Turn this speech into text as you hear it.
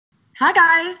Hi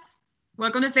guys,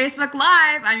 welcome to Facebook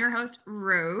Live. I'm your host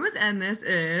Rose, and this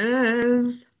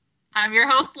is... I'm your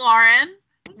host Lauren.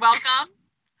 Welcome.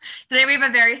 Today we have a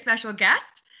very special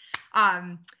guest,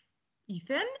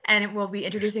 Ethan, and we'll be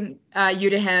introducing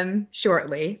you to him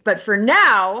shortly. But for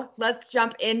now, let's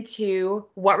jump into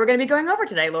what we're going to be going over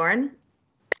today, Lauren.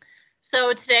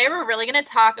 So today we're really going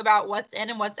to talk about what's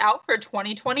in and what's out for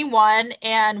 2021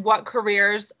 and what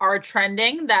careers are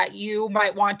trending that you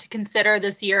might want to consider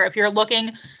this year if you're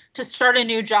looking to start a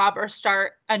new job or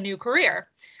start a new career.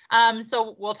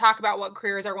 So we'll talk about what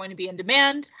careers are going to be in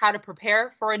demand, how to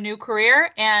prepare for a new career,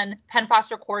 and Penn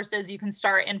Foster courses you can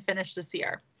start and finish this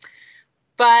year.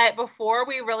 But before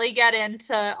we really get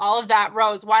into all of that,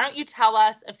 Rose, why don't you tell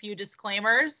us a few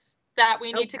disclaimers that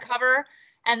we need to cover,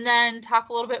 and then talk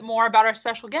a little bit more about our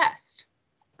special guest.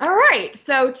 All right.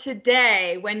 So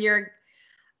today, when you're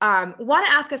want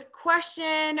to ask us a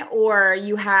question or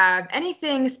you have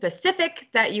anything specific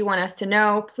that you want us to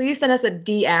know, please send us a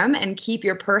DM and keep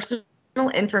your personal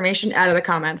information out of the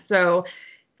comments. So,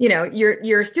 you know,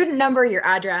 your student number, your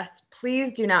address,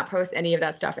 please do not post any of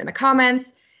that stuff in the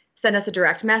comments. Send us a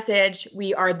direct message.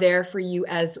 We are there for you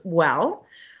as well.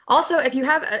 Also, if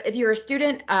you're a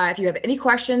student, if you have any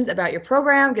questions about your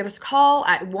program, give us a call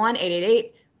at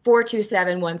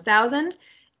 1-888-427-1000.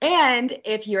 And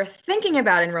if you're thinking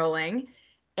about enrolling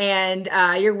and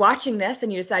you're watching this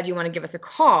and you decide you want to give us a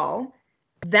call,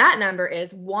 that number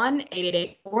is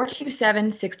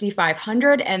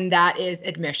 1-888-427-6500, and that is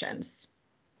admissions.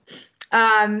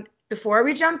 Before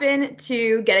we jump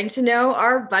into getting to know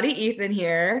our buddy Ethan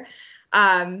here,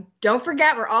 don't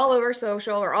forget, we're all over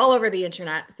social, we're all over the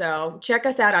internet. So check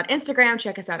us out on Instagram,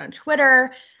 check us out on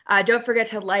Twitter. Don't forget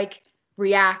to like,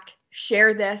 react,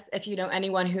 share this if you know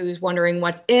anyone who's wondering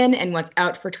what's in and what's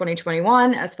out for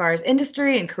 2021 as far as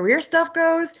industry and career stuff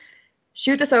goes.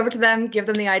 Shoot this over to them, give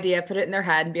them the idea, put it in their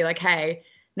head and be like, hey,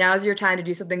 now's your time to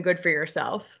do something good for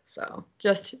yourself. So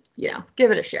just,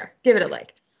 give it a share, give it a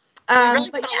like. We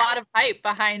really put a lot of hype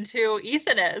behind who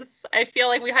Ethan is. I feel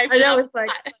like we hyped I know, it's like,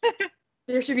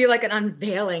 there should be like an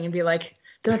unveiling and be like,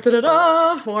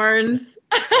 da-da-da-da, horns.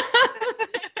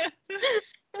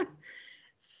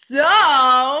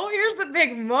 So here's the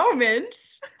big moment.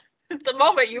 The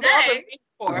moment you've all been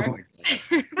waiting for.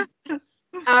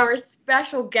 Our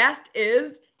special guest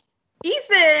is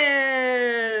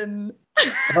Ethan.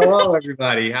 Hello,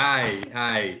 everybody. Hi.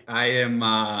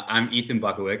 I'm Ethan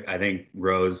Buckowick. I think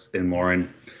Rose and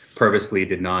Lauren purposefully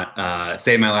did not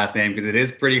say my last name because it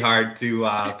is pretty hard to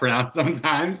pronounce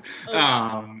sometimes.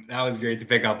 That was great to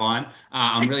pick up on.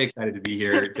 I'm really excited to be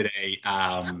here today.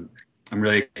 I'm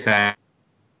really excited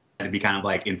to be kind of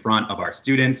like in front of our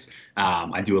students.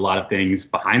 I do a lot of things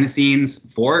behind the scenes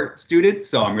for students,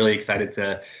 so I'm really excited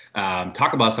to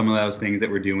talk about some of those things that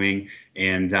we're doing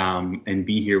and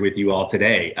be here with you all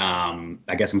today.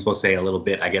 I guess I'm supposed to say a little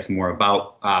bit, more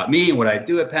about me and what I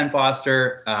do at Penn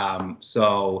Foster.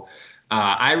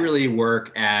 I really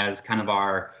work as kind of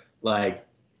our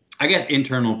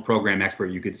internal program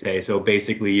expert, you could say. So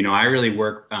basically, I really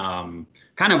work kind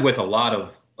of with a lot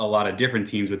of different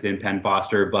teams within Penn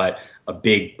Foster, but a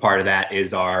big part of that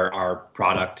is our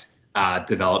product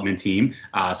development team.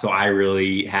 So I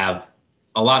really have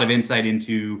a lot of insight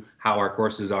into how our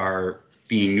courses are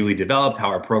being newly developed, how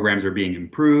our programs are being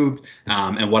improved.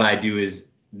 And what I do is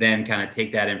then kind of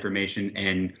take that information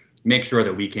and make sure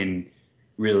that we can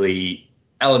really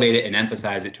elevate it and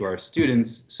emphasize it to our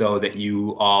students so that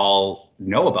you all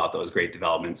know about those great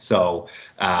developments. So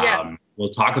we'll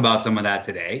talk about some of that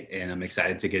today, and I'm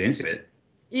excited to get into it.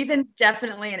 Ethan's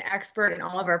definitely an expert in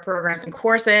all of our programs and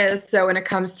courses. So when it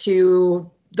comes to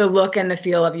the look and the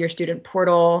feel of your student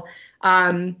portal,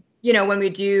 when we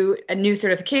do a new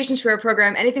certifications for our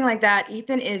program, anything like that,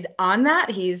 Ethan is on that.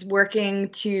 He's working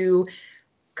to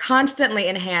constantly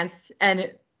enhance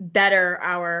and better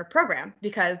our program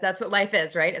because that's what life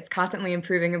is, right? It's constantly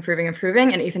improving,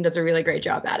 and Ethan does a really great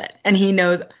job at it. And he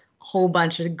knows a whole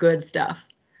bunch of good stuff.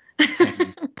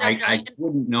 I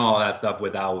wouldn't know all that stuff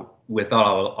without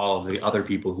all of the other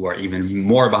people who are even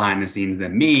more behind the scenes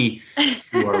than me,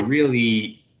 who are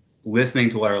really listening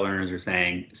to what our learners are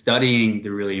saying, studying the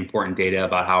really important data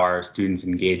about how our students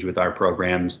engage with our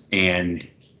programs, and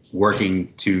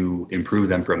working to improve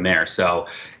them from there. So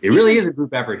it really is a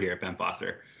group effort here at Penn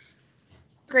Foster.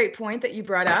 Great point that you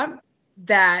brought up,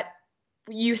 that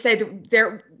you say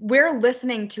that we're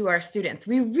listening to our students.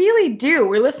 We really do.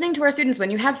 We're listening to our students. When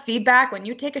you have feedback, when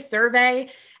you take a survey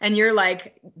and you're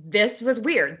like, this was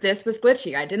weird, this was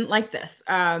glitchy, I didn't like this.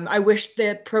 I wish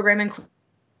the program included.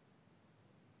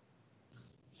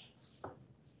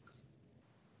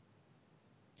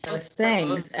 those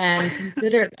things and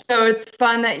consider them. So it's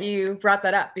fun that you brought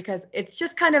that up because it's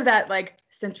just kind of that, like,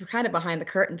 since we're kind of behind the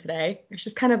curtain today, it's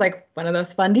just kind of like one of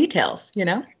those fun details, you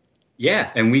know?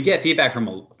 Yeah, and we get feedback from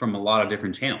a lot of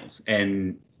different channels,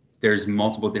 and there's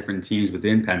multiple different teams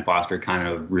within Penn Foster kind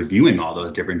of reviewing all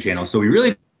those different channels. So we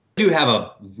really do have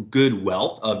a good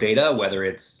wealth of data, whether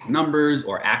it's numbers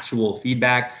or actual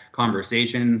feedback,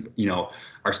 conversations. You know,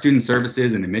 our student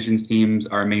services and admissions teams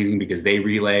are amazing because they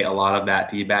relay a lot of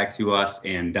that feedback to us,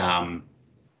 and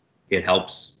it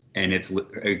helps. And it's,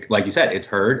 like you said, it's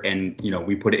heard, and, you know,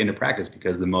 we put it into practice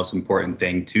because the most important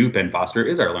thing to Penn Foster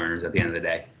is our learners at the end of the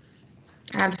day.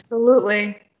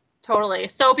 Absolutely. Totally.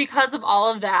 So because of all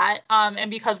of that,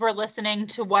 and because we're listening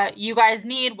to what you guys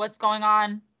need, what's going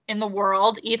on in the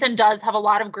world, Ethan does have a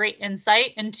lot of great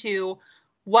insight into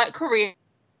what career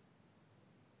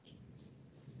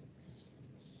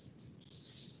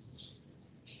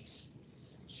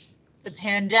the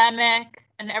pandemic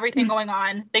and everything going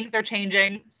on, things are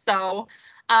changing. So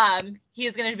he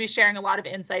is going to be sharing a lot of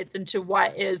insights into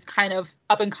what is kind of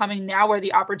up and coming now, where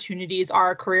the opportunities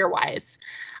are career-wise.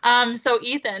 So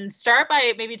Ethan, start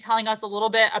by maybe telling us a little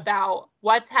bit about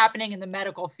what's happening in the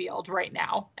medical field right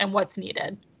now and what's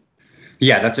needed.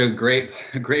 Yeah, that's a great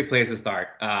place to start.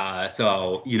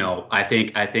 So, you know, I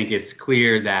think it's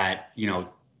clear that, you know,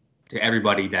 to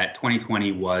everybody that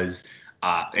 2020 was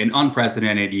an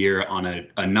unprecedented year on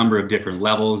a number of different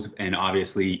levels. And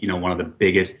obviously, you know, one of the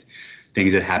biggest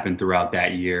things that happened throughout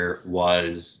that year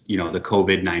was, you know, the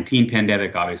COVID-19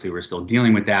 pandemic. Obviously, we're still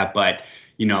dealing with that. But,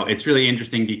 you know, it's really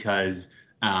interesting because,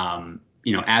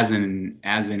 you know, as an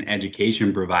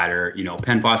education provider, you know,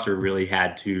 Penn Foster really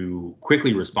had to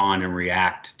quickly respond and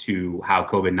react to how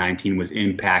COVID-19 was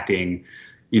impacting,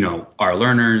 you know, our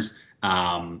learners,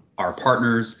 our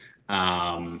partners, you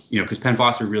know, because Penn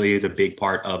Foster really is a big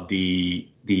part of the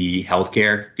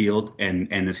healthcare field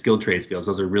and the skilled trades fields.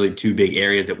 Those are really two big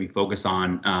areas that we focus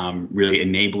on, really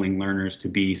enabling learners to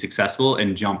be successful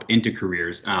and jump into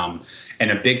careers.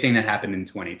 And a big thing that happened in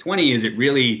 2020 is it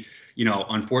really, you know,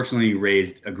 unfortunately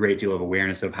raised a great deal of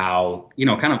awareness of how, you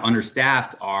know, kind of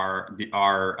understaffed our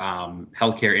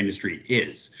healthcare industry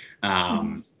is.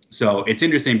 So it's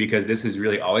interesting because this has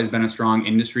really always been a strong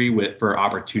industry for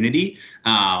opportunity,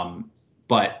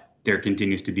 but there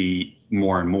continues to be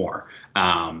more and more.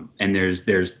 And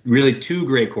there's really two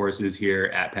great courses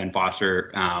here at Penn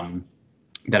Foster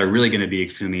that are really going to be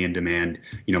extremely in demand,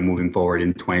 you know, moving forward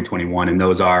in 2021. And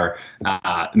those are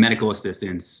medical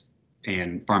assistants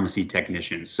and pharmacy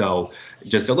technicians. So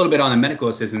just a little bit on the medical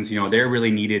assistants, you know, they're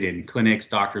really needed in clinics,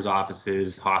 doctors'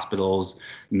 offices, hospitals,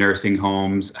 nursing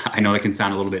homes. I know it can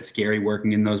sound a little bit scary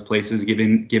working in those places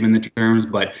given the terms,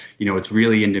 but, you know, it's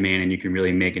really in demand and you can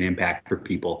really make an impact for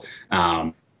people.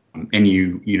 And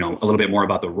you know, a little bit more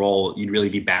about the role, you'd really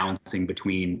be balancing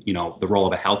between, you know, the role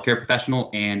of a healthcare professional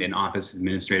and an office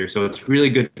administrator. So it's really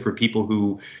good for people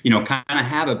who, you know, kind of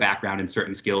have a background in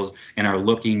certain skills and are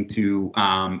looking to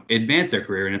advance their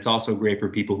career. And it's also great for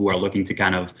people who are looking to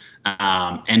kind of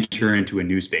enter into a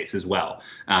new space as well.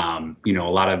 You know,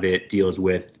 a lot of it deals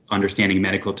with understanding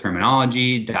medical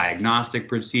terminology, diagnostic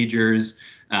procedures,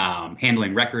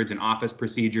 handling records and office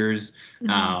procedures.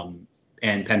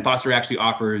 And Penn Foster actually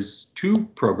offers two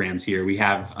programs here. We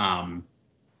have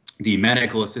the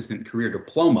Medical Assistant Career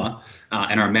Diploma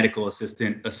and our Medical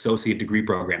Assistant Associate Degree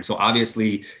program. So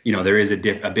obviously, you know, there is a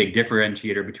big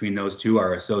differentiator between those two.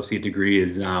 Our associate degree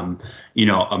is, you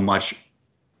know, a much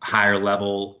higher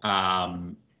level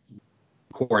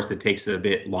course that takes a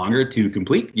bit longer to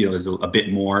complete. You know, there's a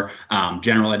bit more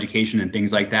general education and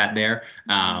things like that there.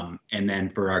 And then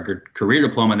for our career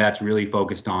diploma, that's really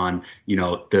focused on, you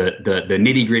know, the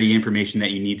nitty gritty information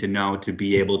that you need to know to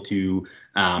be able to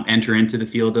enter into the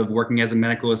field of working as a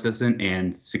medical assistant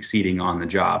and succeeding on the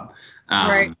job.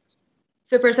 Right.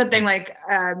 So for something like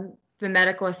the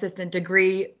medical assistant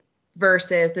degree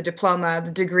versus the diploma,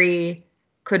 the degree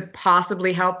could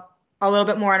possibly help a little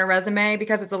bit more on a resume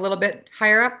because it's a little bit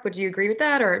higher up. Would you agree with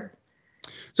that, or?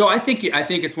 So I think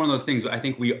it's one of those things. I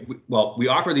think we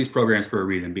offer these programs for a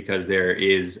reason because there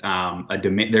is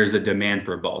there's a demand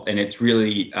for both, and it's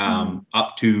really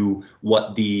up to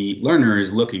what the learner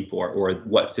is looking for or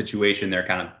what situation they're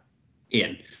kind of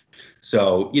in.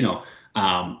 So, you know,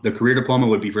 the career diploma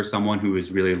would be for someone who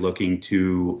is really looking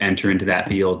to enter into that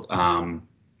field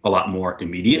a lot more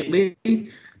immediately.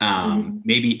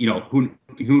 Maybe, you know, who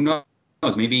knows?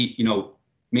 Maybe, you know,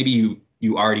 maybe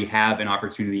you already have an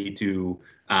opportunity to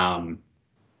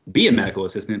be a medical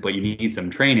assistant, but you need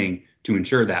some training to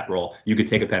ensure that role. You could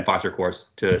take a Penn Foster course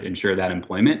to ensure that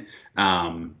employment.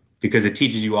 because it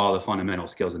teaches you all the fundamental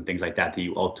skills and things like that that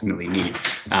you ultimately need.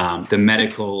 The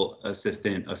medical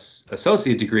assistant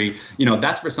associate degree,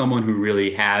 that's for someone who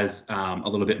really has a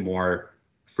little bit more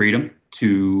freedom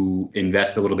to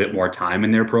invest a little bit more time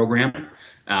in their program.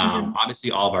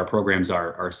 Obviously, all of our programs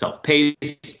are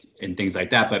self-paced and things like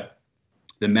that, but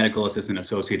the medical assistant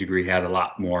associate degree has a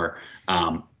lot more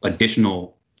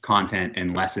additional content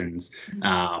and lessons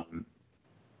that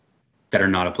are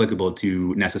not applicable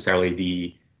to necessarily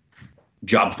the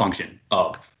job function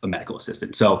of a medical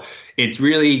assistant. So it's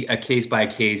really a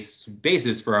case-by-case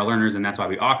basis for our learners, and that's why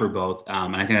we offer both.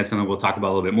 And I think that's something we'll talk about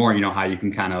a little bit more, how you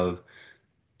can kind of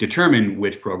determine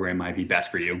which program might be best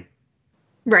for you.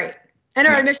 Right. And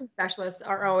our admission specialists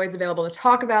are always available to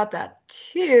talk about that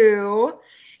too.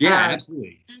 Yeah,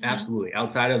 absolutely. Absolutely.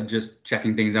 Outside of just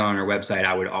checking things out on our website,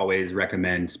 I would always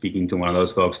recommend speaking to one of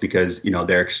those folks because,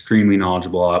 they're extremely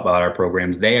knowledgeable about our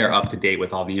programs. They are up to date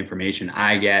with all the information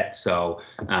I get. So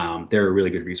they're a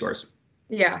really good resource.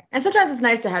 Yeah. And sometimes it's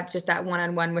nice to have just that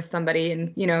one-on-one with somebody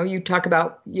and, you talk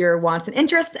about your wants and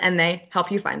interests and they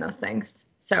help you find those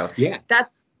things. So yeah,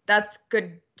 that's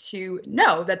good to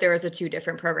know that there is two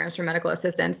different programs for medical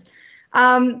assistants.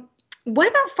 What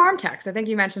about farm techs? I think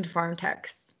you mentioned farm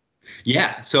techs.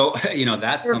 Yeah. So,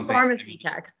 that's or something. Pharmacy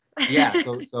techs. Yeah.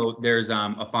 So there's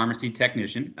a pharmacy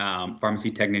technician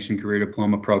career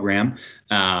diploma program.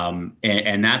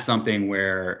 And that's something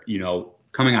where,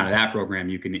 coming out of that program,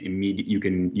 you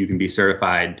can be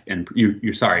certified and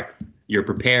you're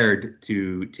prepared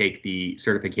to take the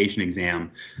certification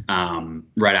exam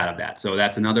right out of that. So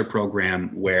that's another program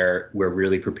where we're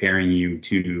really preparing you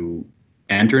to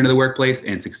enter into the workplace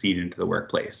and succeed into the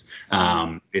workplace.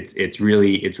 It's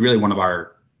really one of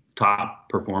our top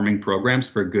performing programs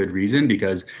for good reason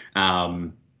because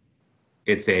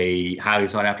it's a highly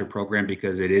sought after program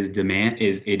because it is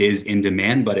in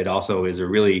demand, but it also is a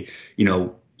really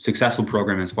successful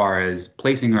program as far as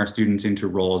placing our students into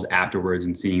roles afterwards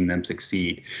and seeing them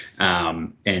succeed.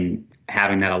 And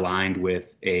having that aligned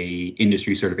with a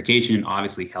industry certification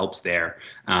obviously helps there.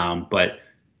 But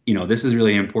this is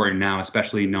really important now,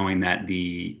 especially knowing that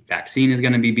the vaccine is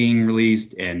going to be being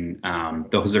released and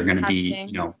those are going to be,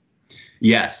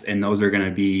 yes. And those are going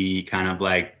to be kind of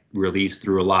like released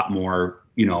through a lot more,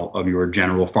 of your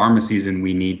general pharmacies. And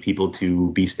we need people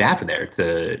to be staffed there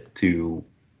to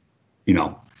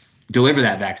deliver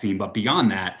that vaccine. But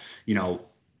beyond that,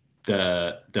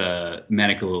 the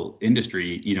medical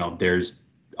industry, there's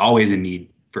always a need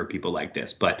for people like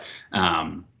this. But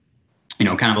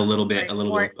kind of a little bit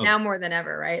now more than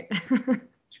ever, right?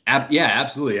 Yeah,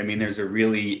 absolutely. I mean, there's a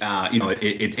really,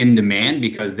 it's in demand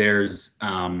because there's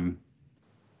kind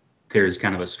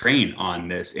of a strain on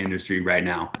this industry right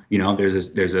now. There's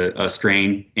a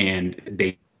strain and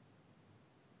they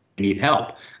need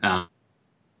help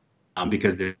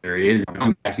because there is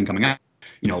a vaccine coming out.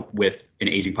 With an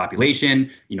aging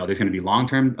population, there's going to be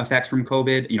long-term effects from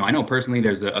COVID. I know personally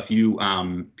there's a few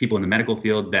people in the medical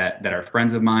field that are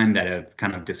friends of mine that have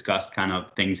kind of discussed kind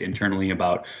of things internally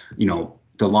about,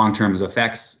 the long-term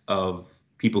effects of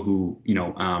people who,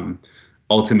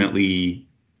 ultimately,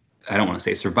 I don't want to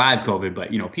say survive COVID,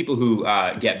 but, people who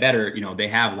get better, they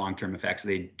have long-term effects.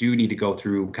 They do need to go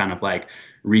through kind of like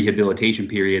rehabilitation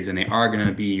periods, and they are going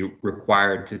to be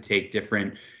required to take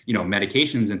different,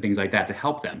 medications and things like that to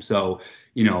help them. So,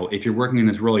 if you're working in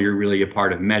this role, you're really a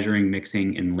part of measuring,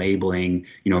 mixing, and labeling,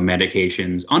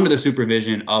 medications under the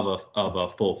supervision of a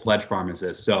full-fledged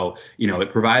pharmacist. So, it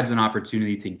provides an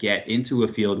opportunity to get into a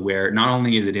field where not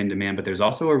only is it in demand, but there's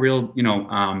also a real,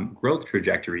 growth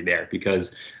trajectory there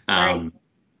because,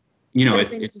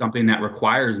 it's something that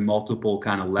requires multiple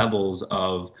kind of levels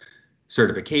of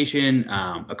certification,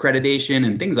 accreditation,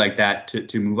 and things like that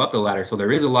to move up the ladder. So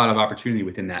there is a lot of opportunity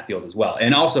within that field as well.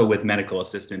 And also with medical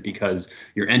assistant, because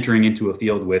you're entering into a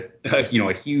field with, a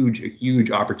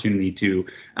huge opportunity to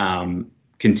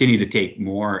continue to take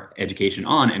more education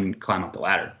on and climb up the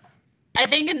ladder. I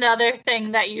think another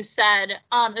thing that you said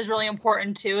is really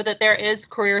important too, that there is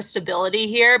career stability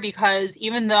here, because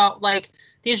even though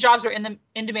these jobs were in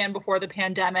demand before the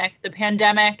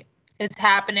pandemic is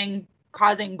happening,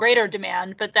 causing greater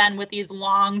demand. But then with these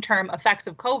long-term effects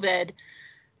of COVID,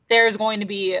 there's going to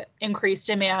be increased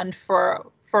demand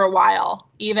for a while,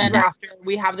 even after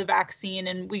we have the vaccine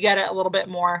and we get it a little bit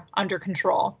more under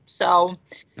control. So,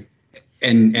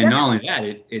 and not only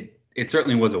that, it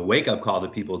certainly was a wake-up call to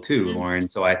people too, Lauren.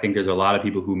 So I think there's a lot of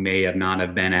people who may not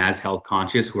have been as health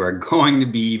conscious who are going to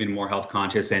be even more health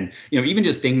conscious. And, even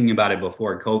just thinking about it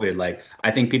before COVID,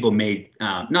 I think people may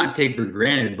not take for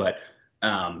granted, but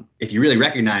if you really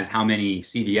recognize how many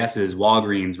CVS's,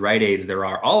 Walgreens, Rite Aids there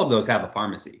are, all of those have a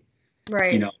pharmacy.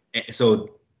 Right. so,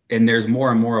 and there's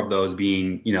more and more of those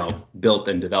being, built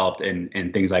and developed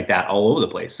and things like that all over the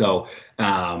place. So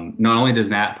not only does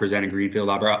that present a greenfield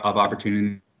of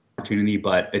opportunity,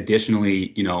 but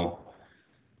additionally,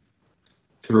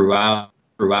 throughout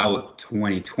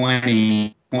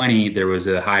 2020, there was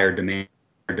a higher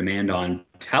demand on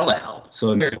telehealth.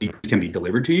 So it can be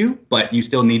delivered to you, but you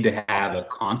still need to have a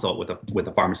consult with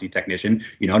a pharmacy technician,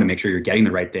 to make sure you're getting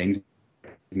the right things,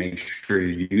 make sure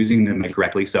you're using them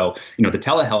correctly. So, the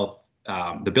telehealth,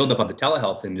 the buildup of the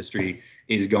telehealth industry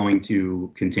is going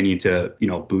to continue to,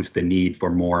 boost the need for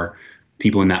more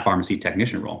people in that pharmacy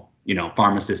technician role,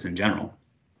 pharmacists in general.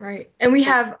 Right. And we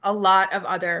have a lot of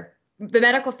the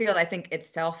medical field, I think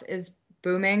itself is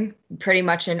booming pretty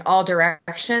much in all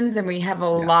directions. And we have a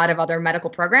lot of other medical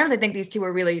programs. I think these two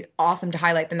are really awesome to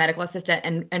highlight, the medical assistant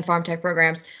and pharm tech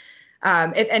programs.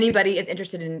 If anybody is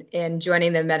interested in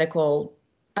joining the medical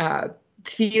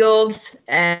fields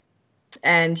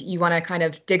and you want to kind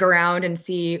of dig around and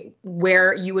see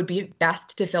where you would be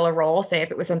best to fill a role, say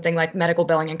if it was something like medical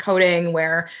billing and coding,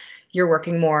 where you're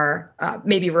working more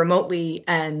maybe remotely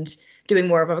and doing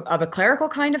more of a clerical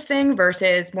kind of thing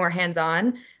versus more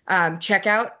hands-on, check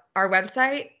out our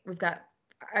website. We've got,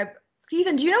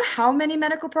 Ethan, do you know how many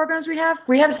medical programs we have?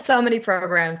 We have so many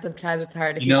programs. Sometimes it's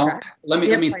hard to keep track. Let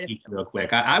me think real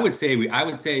quick. I would say we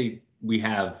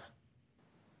have.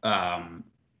 I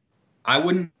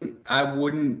would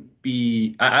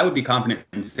be confident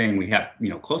in saying we have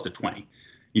close to 20.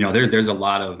 There's a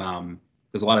lot of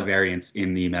variance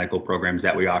in the medical programs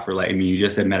that we offer. Like, you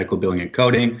just said medical billing and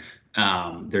coding.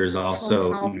 There's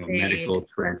also medical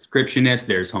transcriptionists.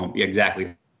 There's home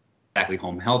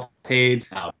health aides.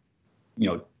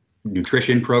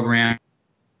 Nutrition program.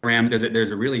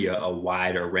 There's really a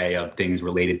wide array of things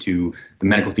related to the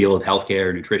medical field,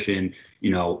 healthcare, nutrition.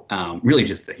 Really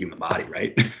just the human body,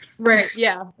 right? Right.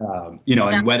 Yeah.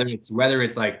 And whether it's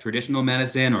like traditional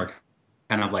medicine or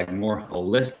kind of like more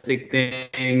holistic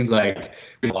things, like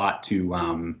a lot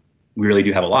to. We really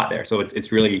do have a lot there. So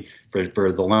it's really for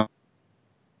the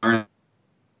learners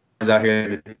out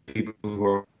here, the people who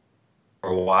are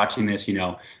watching this, and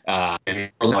on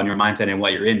your mindset and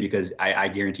what you're in, because I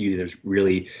guarantee you there's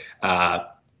really,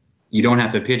 you don't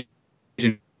have to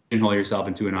pigeonhole yourself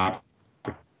into an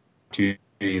opportunity.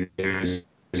 There's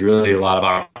really a lot of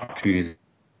opportunities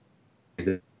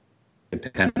that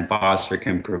Penn Foster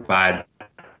can provide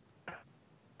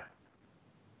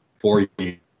for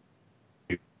you.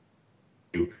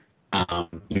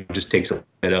 It just takes a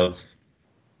little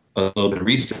bit of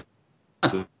research.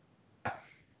 Mm-hmm.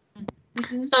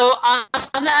 So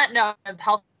on that note,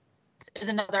 health is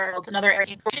another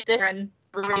area.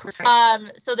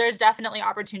 So there's definitely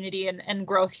opportunity and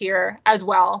growth here as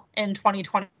well in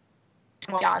 2020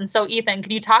 and beyond. So Ethan,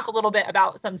 can you talk a little bit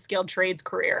about some skilled trades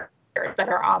careers that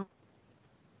are on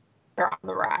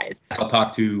the rise? I'll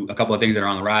talk to a couple of things that are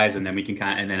on the rise, and then we can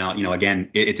I'll, again,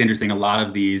 it's interesting. A lot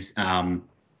of these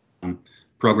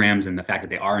programs and the fact that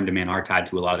they are in demand are tied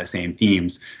to a lot of the same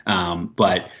themes.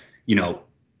 But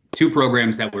two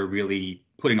programs that we're really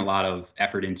putting a lot of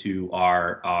effort into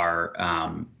are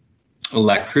our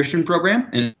electrician program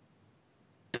and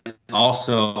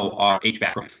also our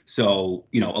HVAC program. So,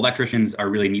 electricians are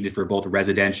really needed for both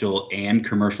residential and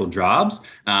commercial jobs.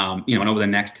 And over the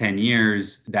next 10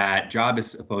 years, that job is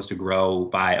supposed to grow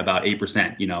by about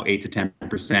 8%, 8 to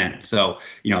 10%. So,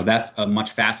 that's a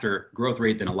much faster growth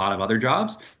rate than a lot of other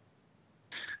jobs.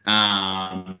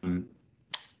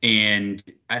 And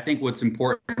I think what's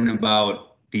important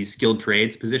about these skilled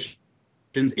trades positions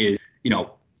is,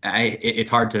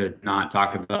 it's hard to not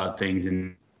talk about things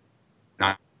and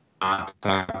not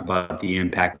talk about the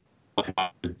impact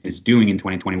is doing in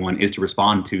 2021 is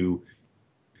to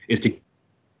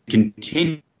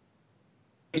continue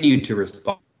to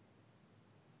respond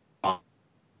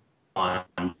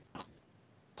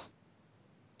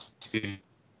to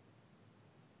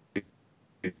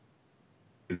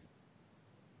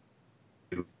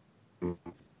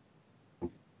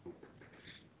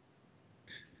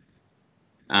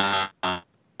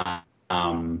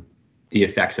the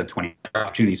effects of 20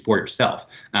 opportunities for yourself.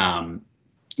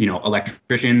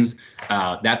 Electricians,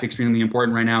 that's extremely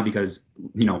important right now because,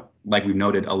 like we've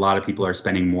noted, a lot of people are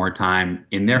spending more time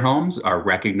in their homes, are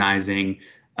recognizing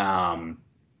home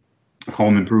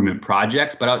improvement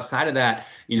projects. But outside of that,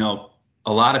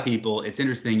 a lot of people, it's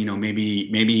interesting,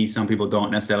 maybe some people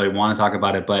don't necessarily want to talk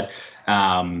about it, but,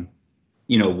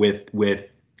 with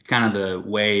kind of the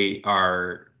way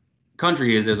our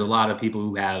country is there's a lot of people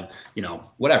who have,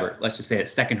 whatever, let's just say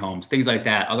it's second homes, things like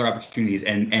that, other opportunities.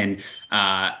 And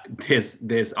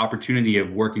this opportunity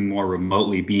of working more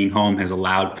remotely, being home, has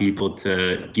allowed people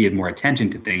to give more attention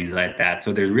to things like that.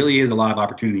 So there really is a lot of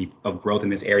opportunity of growth in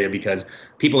this area because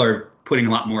people are putting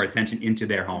a lot more attention into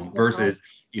their home versus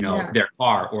their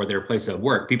car or their place of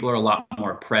work. People are a lot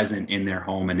more present in their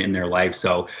home and in their life.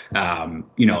 So,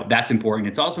 that's important.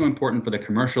 It's also important for the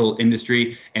commercial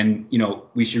industry. And,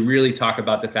 we should really talk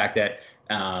about the fact that,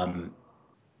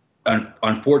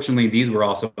 unfortunately, these were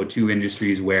also two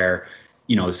industries where,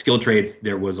 skilled trades,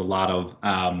 there was a lot of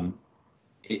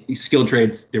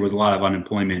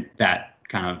unemployment that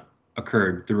kind of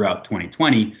occurred throughout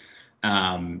 2020,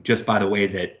 just by the way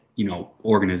that,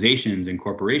 organizations and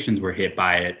corporations were hit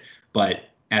by it. But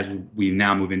as we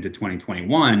now move into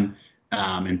 2021,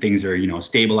 and things are,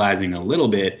 stabilizing a little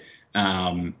bit,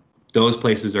 those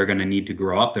places are going to need to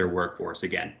grow up their workforce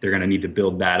again. They're going to need to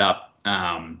build that up.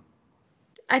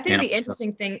 I think the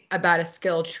interesting thing about a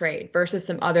skilled trade versus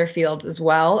some other fields as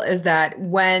well is that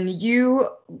when you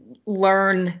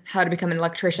learn how to become an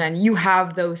electrician, you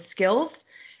have those skills.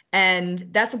 And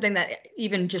that's something that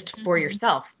even just for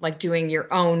yourself, like doing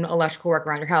your own electrical work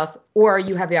around your house, or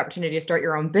you have the opportunity to start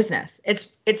your own business.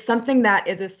 It's something that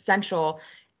is essential.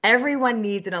 Everyone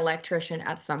needs an electrician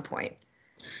at some point.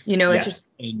 It's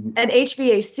just, and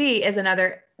HVAC is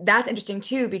another, that's interesting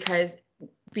too, because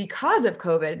of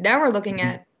COVID, now we're looking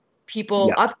at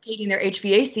people updating their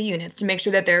HVAC units to make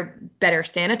sure that they're better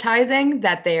sanitizing,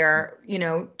 that they're,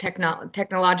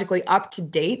 technologically up to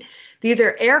date.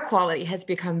 Air quality has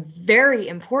become very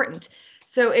important.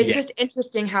 So it's just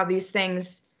interesting how these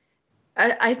things,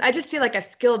 I just feel like a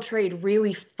skilled trade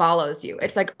really follows you.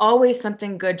 It's like always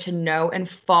something good to know and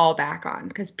fall back on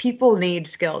because people need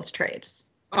skilled trades.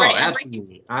 Oh,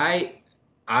 absolutely.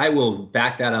 I will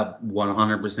back that up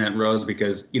 100%, Rose,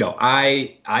 because,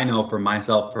 I know for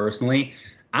myself personally,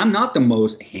 I'm not the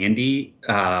most handy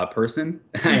person.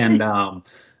 And,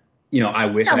 I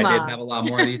wish I did have a lot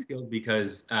more of these skills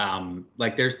because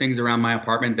there's things around my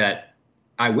apartment that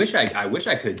I wish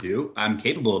I could do. I'm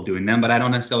capable of doing them, but I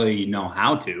don't necessarily know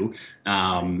how to.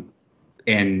 And,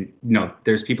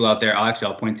 there's people out there.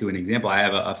 I'll point to an example. I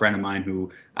have a friend of mine who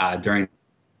during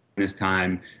this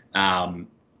time,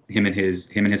 him and his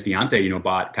fiance,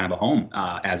 bought kind of a home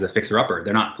as a fixer-upper.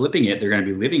 They're not flipping it; they're going to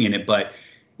be living in it. But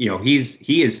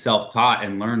he is self-taught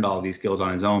and learned all of these skills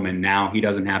on his own, and now he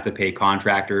doesn't have to pay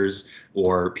contractors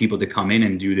or people to come in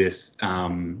and do this.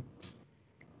 What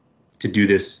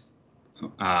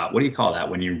do you call that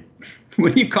when you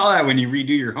redo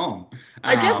your home?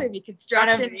 I guess maybe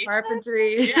construction,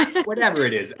 carpentry, whatever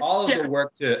it is. All of the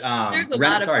work to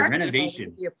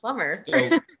renovation. Be a plumber.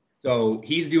 So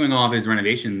he's doing all of his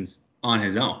renovations on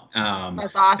his own.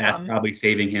 That's awesome. That's probably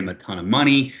saving him a ton of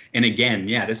money. And again,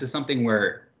 this is something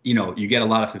where, you get a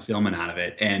lot of fulfillment out of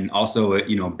it. And also,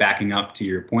 backing up to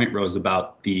your point, Rose,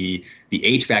 about the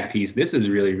HVAC piece, this is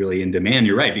really, really in demand.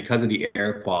 You're right, because of the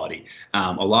air quality.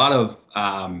 A lot of,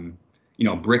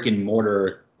 brick and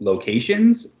mortar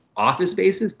locations, office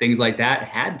spaces, things like that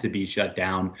had to be shut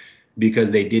down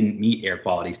because they didn't meet air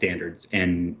quality standards.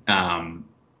 And,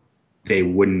 they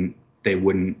wouldn't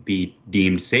be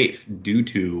deemed safe due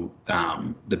to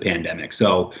the pandemic.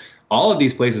 So all of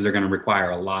these places are going to require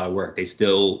a lot of work.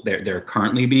 They're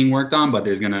currently being worked on, but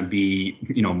there's going to be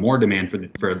more demand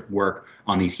for work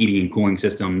on these heating and cooling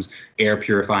systems, air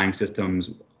purifying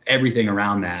systems, everything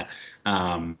around that.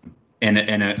 And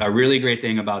a really great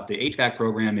thing about the HVAC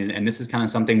program, and this is kind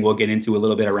of something we'll get into a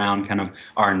little bit around kind of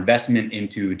our investment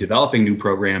into developing new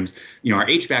programs. Our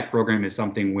HVAC program is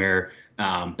something where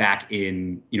back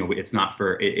in, it's not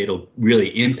it'll really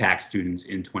impact students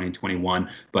in 2021,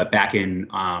 but back in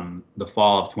the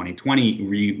fall of 2020,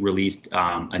 we released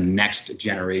a next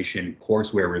generation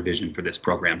courseware revision for this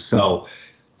program. So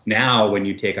now when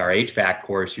you take our HVAC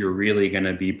course, you're really going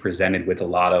to be presented with a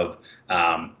lot of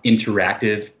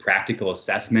interactive practical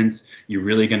assessments. You're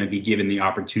really going to be given the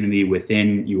opportunity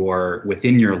within your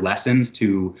lessons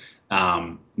to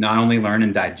not only learn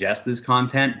and digest this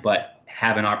content, but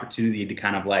have an opportunity to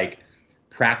kind of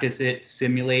practice it,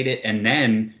 simulate it, and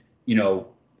then,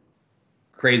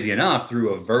 crazy enough,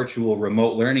 through a virtual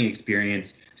remote learning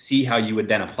experience, see how you would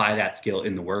then apply that skill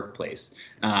in the workplace.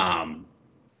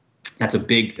 That's a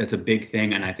big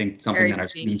thing, and I think something that our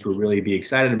students will really be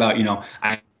excited about.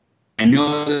 I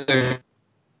know there's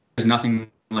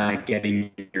nothing like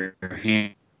getting your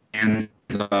hands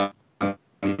on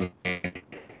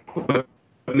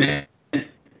equipment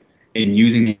and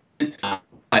using it.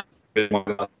 But you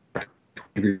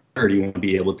want to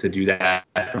be able to do that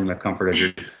from the comfort of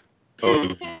your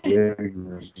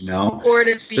Or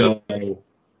to be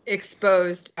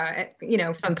exposed,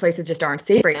 some places just aren't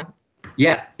safe right now.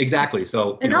 Yeah, exactly.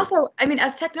 So, and also, I mean,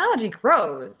 as technology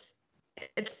grows,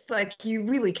 it's like you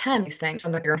really can use things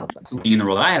from your home. In the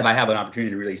role that I have an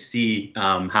opportunity to really see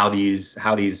how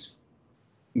these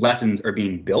lessons are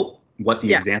being built, what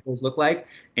the examples look like,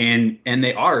 and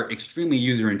they are extremely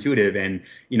user intuitive. And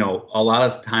a lot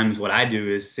of times what I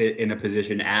do is sit in a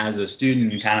position as a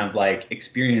student and kind of like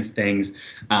experience things.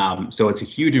 So it's a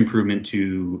huge improvement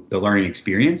to the learning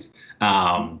experience.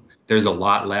 There's a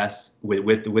lot less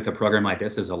with a program like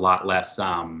this. There's a lot less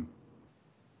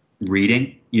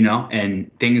reading,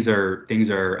 and things are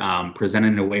presented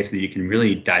in a way so that you can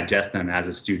really digest them as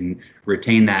a student,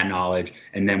 retain that knowledge,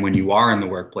 and then when you are in the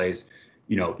workplace,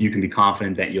 you can be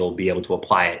confident that you'll be able to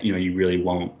apply it. You really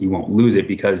won't lose it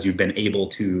because you've been able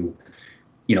to,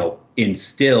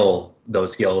 instill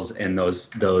those skills and those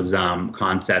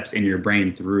concepts in your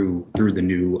brain through the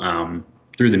new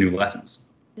lessons.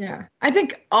 Yeah, I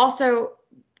think also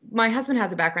my husband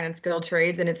has a background in skilled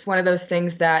trades, and it's one of those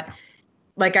things that,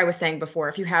 like I was saying before,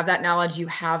 if you have that knowledge, you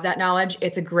have that knowledge.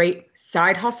 It's a great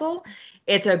side hustle.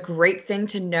 It's a great thing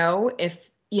to know if,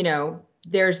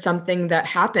 there's something that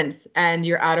happens and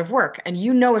you're out of work and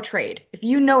a trade. If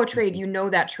you know a trade,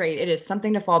 that trade. It is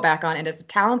something to fall back on. It is a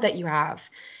talent that you have.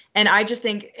 And I just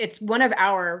think it's one of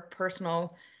our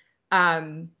personal,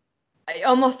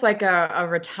 almost like a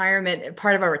retirement,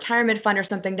 part of our retirement fund or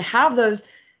something, to have those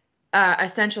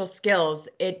essential skills.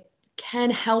 It can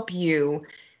help you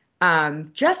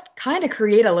just kind of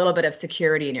create a little bit of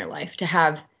security in your life, to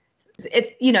have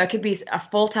it could be a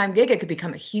full-time gig. It could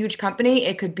become a huge company.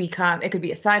 It could be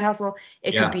a side hustle.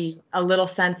 It could be a little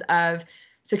sense of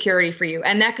security for you.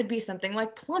 And that could be something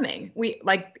like plumbing.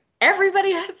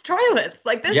 Everybody has toilets.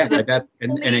 Like this.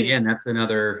 And again, that's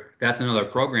another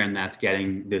program that's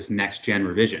getting this next gen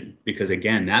revision, because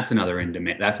again, that's another in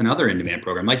demand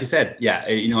program. Like you said,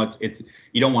 it's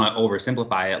you don't want to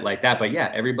oversimplify it like that, but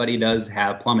everybody does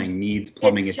have needs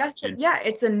plumbing. It's just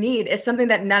it's a need. It's something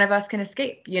that none of us can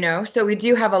escape, So we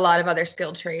do have a lot of other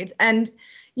skilled trades, and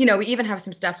we even have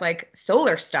some stuff like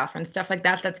solar stuff and stuff like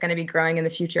that that's going to be growing in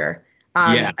the future.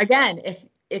 Again,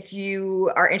 if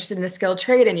you are interested in a skilled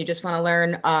trade and you just want to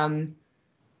learn,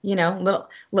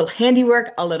 little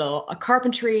handiwork, a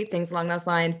carpentry, things along those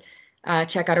lines,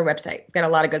 check out our website. We've got a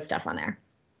lot of good stuff on there.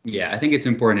 Yeah, I think it's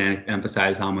important to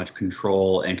emphasize how much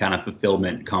control and kind of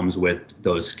fulfillment comes with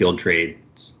those skilled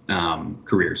trades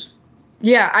careers.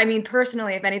 Yeah, I mean,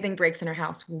 personally, if anything breaks in our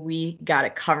house, we got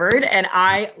it covered. And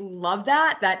I love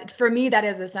that. That for me, that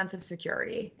is a sense of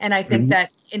security. And I think that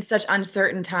in such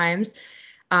uncertain times,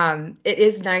 it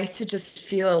is nice to just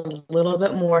feel a little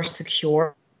bit more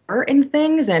secure in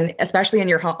things, and especially in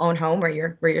your own home where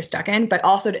you're stuck in, but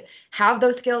also to have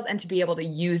those skills and to be able to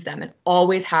use them and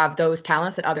always have those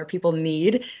talents that other people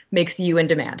need makes you in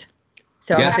demand.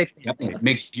 So I'm a big fan of those. It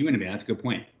makes you in demand. That's a good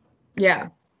point. Yeah.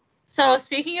 So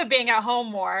speaking of being at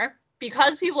home more,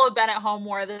 because people have been at home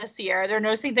more this year, they're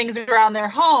noticing things around their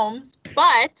homes,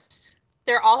 but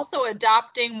they're also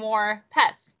adopting more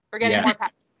pets or getting more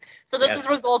pets. So this has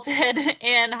resulted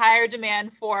in higher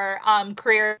demand for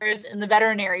careers in the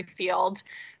veterinary field,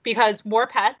 because more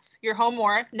pets, you're home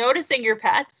more, noticing your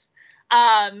pets,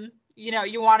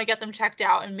 you want to get them checked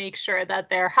out and make sure that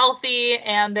they're healthy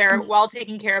and they're well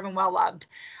taken care of and well loved.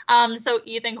 So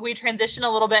Ethan, can we transition a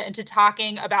little bit into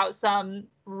talking about some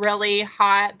really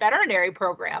hot veterinary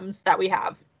programs that we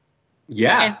have?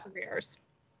 Yeah. And careers.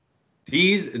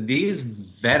 These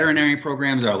veterinary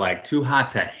programs are like too hot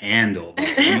to handle.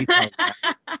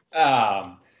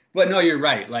 But no, you're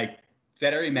right. Like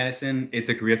veterinary medicine, it's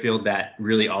a career field that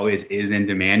really always is in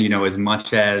demand. As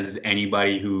much as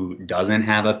anybody who doesn't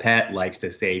have a pet likes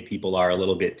to say people are a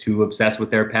little bit too obsessed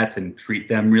with their pets and treat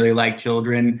them really like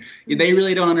children, they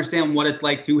really don't understand what it's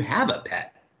like to have a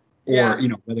pet. Or,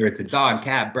 whether it's a dog,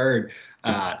 cat, bird,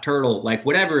 turtle, like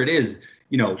whatever it is,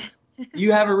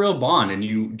 you have a real bond, and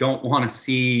you don't want to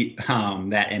see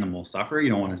that animal suffer. You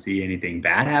don't want to see anything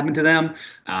bad happen to them.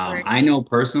 Right. I know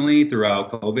personally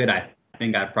throughout COVID, I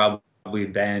think I've probably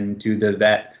been to the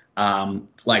vet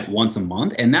like once a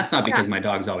month, and that's not because my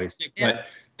dog's always sick, but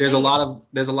there's a lot of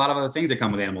other things that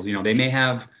come with animals. They may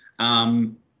have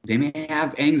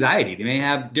anxiety. They may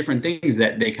have different things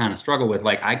that they kind of struggle with.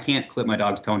 Like I can't clip my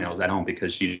dog's toenails at home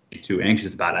because she's too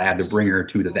anxious about it. I have to bring her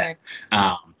to the vet.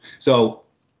 So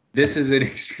this is an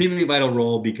extremely vital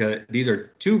role, because these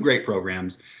are two great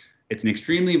programs. It's an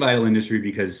extremely vital industry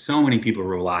because so many people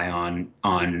rely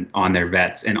on their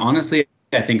vets. And honestly,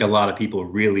 I think a lot of people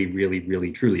really, really,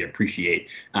 really, truly appreciate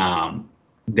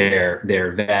their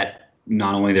vet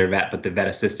not only their vet, but the vet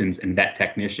assistants and vet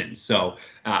technicians. So,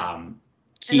 and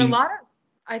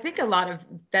I think a lot of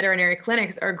veterinary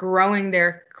clinics are growing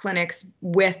their clinics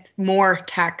with more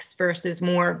techs versus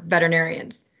more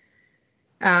veterinarians.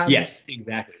 Yes,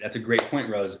 exactly. That's a great point,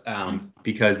 Rose,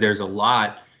 because there's a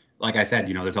lot, like I said,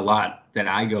 there's a lot that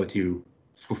I go to.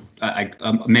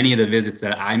 Many of the visits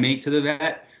that I make to the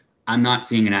vet, I'm not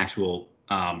seeing an actual,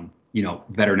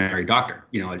 veterinary doctor.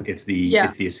 It's the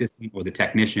assistant or the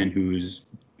technician who's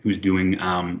doing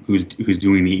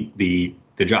the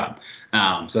job.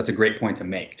 So that's a great point to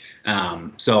make.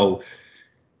 So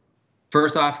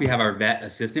first off, we have our vet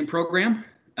assistant program.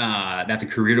 That's a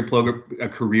career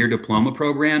diploma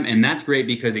program, and that's great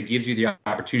because it gives you the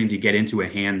opportunity to get into a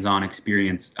hands-on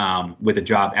experience with a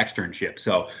job externship.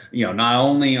 So, not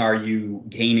only are you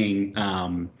gaining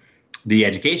the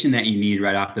education that you need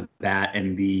right off the bat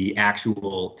and the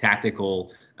actual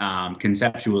tactical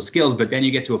conceptual skills, but then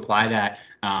you get to apply that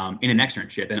in an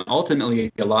externship, and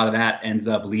ultimately a lot of that ends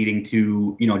up leading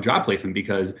to job placement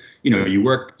because you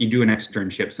do an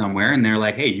externship somewhere and they're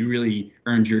like, hey, you really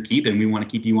earned your keep and we want to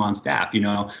keep you on staff.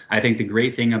 I think the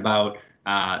great thing about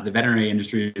the veterinary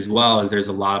industry as well is there's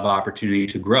a lot of opportunity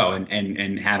to grow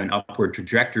and have an upward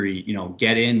trajectory,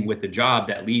 get in with the job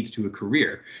that leads to a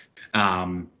career.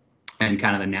 And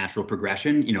kind of the natural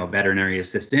progression, veterinary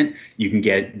assistant,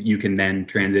 you can then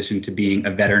transition to being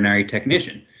a veterinary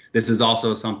technician. This is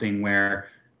also something where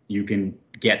you can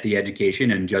get the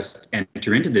education and just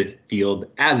enter into the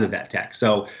field as a vet tech.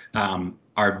 So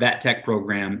our vet tech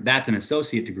program, that's an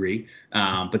associate degree,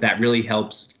 but that really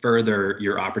helps further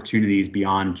your opportunities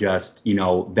beyond just,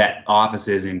 vet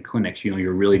offices and clinics. You'll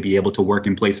really be able to work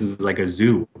in places like a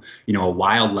zoo, a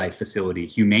wildlife facility,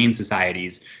 humane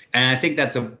societies. And I think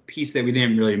that's a piece that we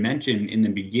didn't really mention in the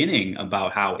beginning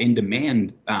about how in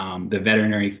demand the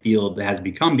veterinary field has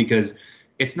become, because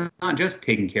it's not just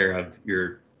taking care of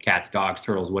your cats, dogs,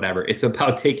 turtles, whatever. It's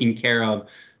about taking care of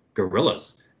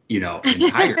gorillas,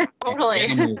 and tigers, totally.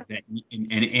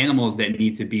 and animals that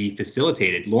need to be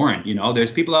facilitated. Lauren,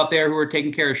 there's people out there who are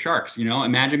taking care of sharks.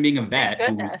 Imagine being a vet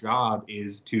whose job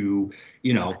is to,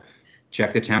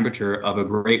 check the temperature of a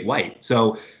great white.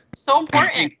 So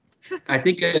important. I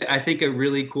think a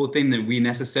really cool thing that we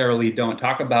necessarily don't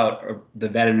talk about the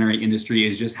veterinary industry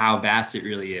is just how vast it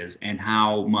really is and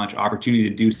how much opportunity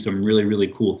to do some really, really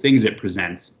cool things it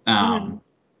presents.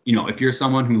 If you're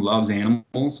someone who loves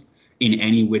animals in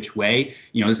any which way,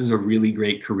 this is a really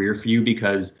great career for you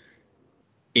because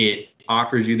it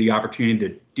offers you the opportunity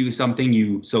to do something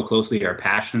you so closely are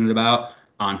passionate about.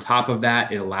 On top of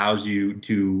that, it allows you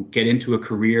to get into a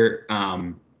career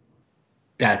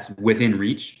that's within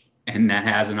reach and that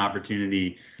has an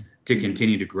opportunity to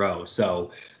continue to grow.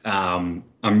 So I'm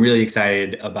really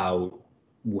excited about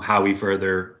how we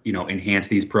further, enhance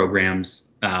these programs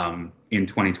in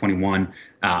 2021.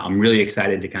 I'm really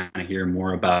excited to kind of hear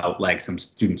more about some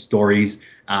student stories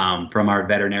from our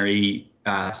veterinary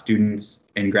students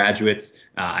and graduates.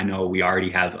 I know we already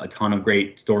have a ton of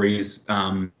great stories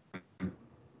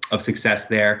of success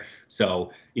there.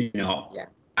 So,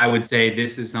 I would say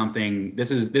this is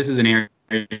an area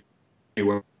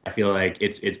where I feel like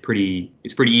it's pretty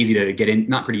easy to get in,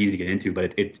 not pretty easy to get into,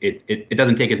 but it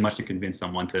doesn't take as much to convince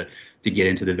someone to get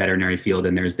into the veterinary field,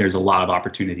 and there's a lot of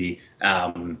opportunity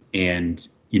and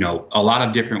a lot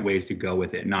of different ways to go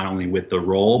with it, not only with the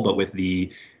role but with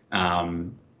the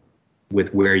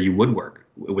with where you would work,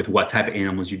 with what type of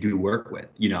animals you do work with.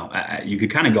 You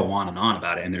could kind of go on and on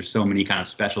about it, and there's so many kind of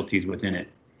specialties within it.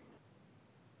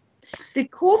 The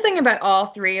cool thing about all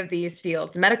three of these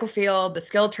fields, the medical field, the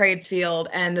skilled trades field,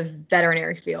 and the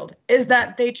veterinary field, is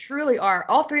that they truly are,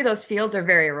 all three of those fields are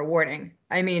very rewarding.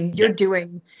 I mean, you're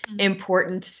doing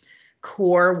important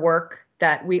core work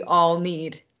that we all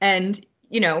need. And,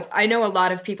 I know a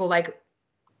lot of people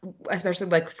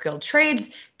especially skilled trades,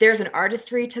 there's an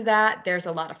artistry to that. There's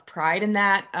a lot of pride in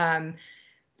that.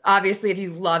 Obviously, if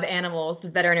you love animals, the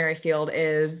veterinary field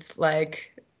is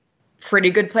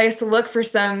pretty good place to look for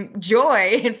some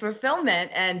joy and fulfillment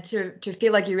and to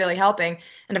feel like you're really helping.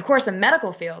 And of course, the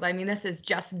medical field, I mean, this is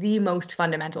just the most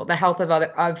fundamental, the health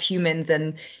of humans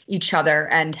and each other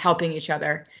and helping each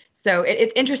other. So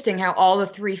it's interesting how all the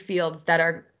three fields that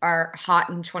are hot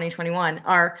in 2021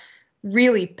 are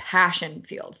really passion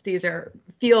fields. These are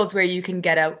fields where you can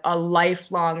get a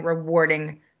lifelong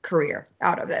rewarding career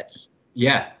out of it.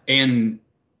 Yeah. And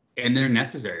they're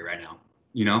necessary right now.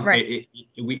 Right.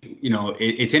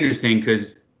 It's interesting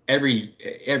because every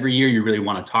year you really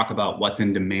want to talk about what's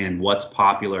in demand, what's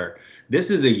popular.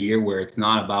 This is a year where it's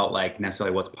not about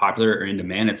necessarily what's popular or in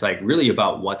demand. It's really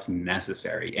about what's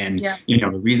necessary. And,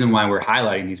 the reason why we're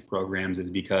highlighting these programs is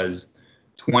because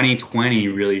 2020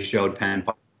 really showed Penn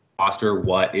Foster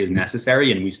what is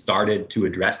necessary, and we started to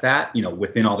address that,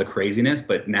 within all the craziness.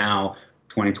 But now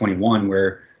 2021,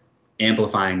 we're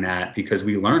amplifying that because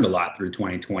we learned a lot through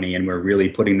 2020, and we're really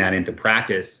putting that into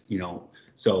practice.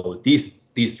 So these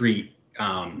three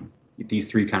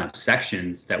kind of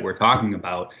sections that we're talking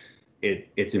about,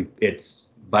 it's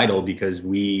vital because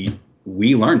we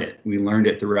learned it. We learned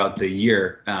it throughout the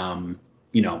year. A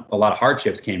lot of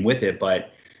hardships came with it,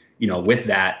 but with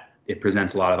that, it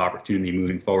presents a lot of opportunity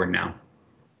moving forward now.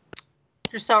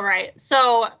 You're so right.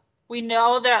 So we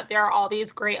know that there are all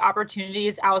these great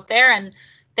opportunities out there, and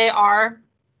they are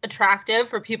attractive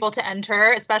for people to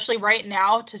enter, especially right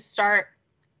now, to start,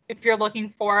 if you're looking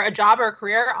for a job or a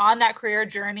career, on that career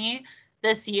journey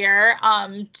this year,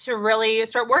 to really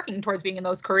start working towards being in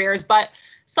those careers. But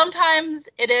sometimes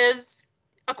it is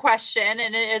a question,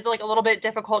 and it is like a little bit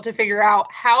difficult to figure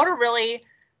out how to really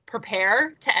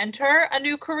prepare to enter a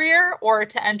new career or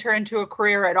to enter into a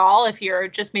career at all if you're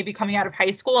just maybe coming out of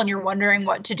high school and you're wondering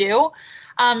what to do.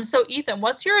 So Ethan,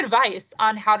 what's your advice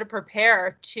on how to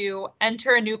prepare to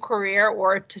enter a new career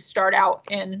or to start out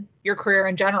in your career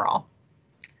in general?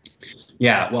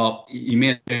 Yeah, well, you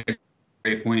made a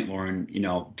great point, Lauren,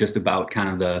 just about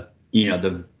kind of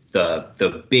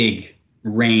the big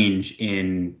range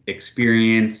in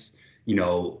experience,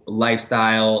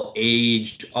 lifestyle,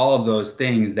 age, all of those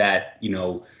things that,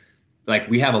 like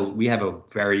we have a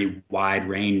very wide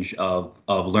range of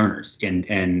learners, and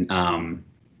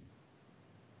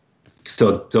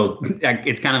so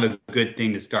it's kind of a good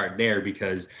thing to start there,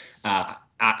 because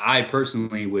I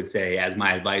personally would say, as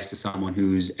my advice to someone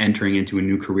who's entering into a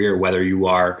new career, whether you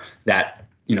are that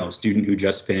student who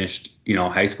just finished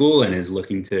high school and is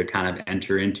looking to kind of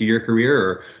enter into your career,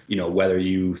 or whether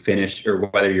you finished, or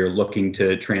whether you're looking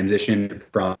to transition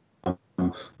from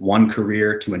one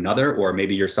career to another, or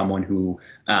maybe you're someone who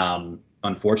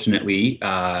unfortunately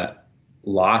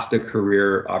lost a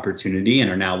career opportunity and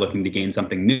are now looking to gain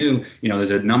something new.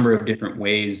 There's a number of different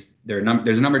ways. There's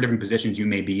a number of different positions you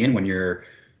may be in when you're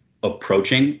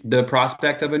approaching the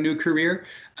prospect of a new career.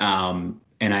 And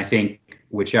I think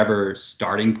whichever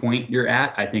starting point you're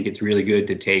at, I think it's really good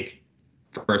to take,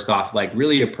 first off, like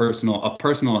really a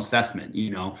personal assessment.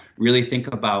 Really think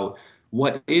about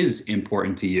what is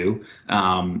important to you,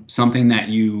 something that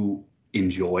you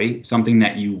enjoy, something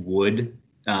that you would,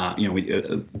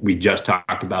 we just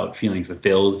talked about feeling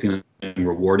fulfilled, feeling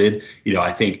rewarded.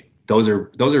 I think those are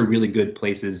really good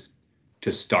places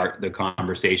to start the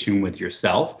conversation with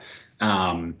yourself.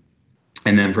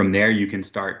 And then from there, you can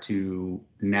start to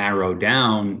narrow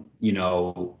down,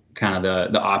 kind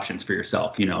of the options for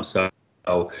yourself. So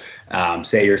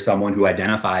say you're someone who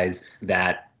identifies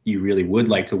that you really would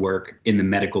like to work in the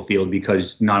medical field,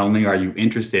 because not only are you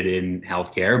interested in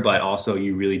healthcare, but also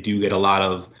you really do get a lot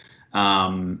of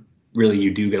out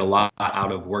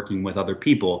of working with other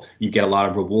people. You get a lot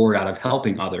of reward out of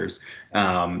helping others.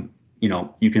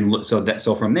 You can look,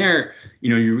 so from there,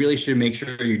 you really should make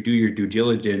sure you do your due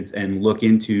diligence and look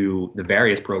into the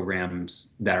various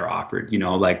programs that are offered.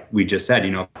 Like we just said,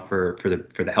 for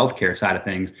the healthcare side of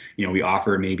things, we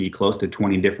offer maybe close to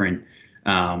 20 different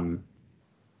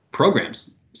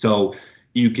programs. So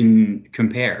you can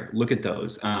compare, look at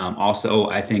those. Also,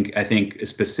 I think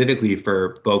specifically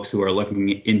for folks who are looking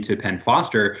into Penn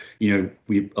Foster,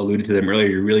 we alluded to them earlier.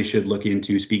 You really should look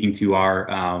into speaking to our,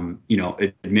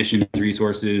 admissions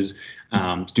resources,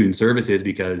 student services,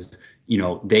 because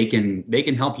they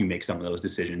can help you make some of those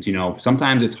decisions.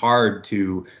 Sometimes it's hard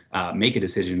to make a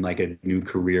decision like a new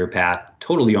career path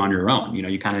totally on your own.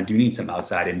 You kind of do need some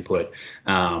outside input.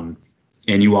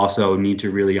 And you also need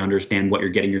to really understand what you're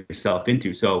getting yourself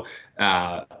into. So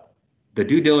the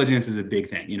due diligence is a big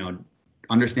thing,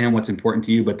 understand what's important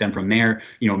to you. But then from there,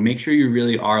 make sure you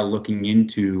really are looking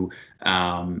into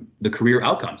the career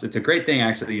outcomes. It's a great thing,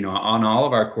 actually, on all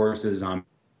of our courses on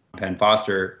Penn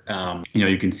Foster,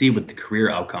 you can see what the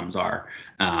career outcomes are,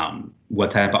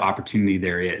 what type of opportunity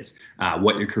there is,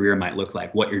 what your career might look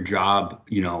like, what your job,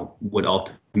 would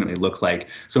ultimately look like.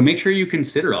 So make sure you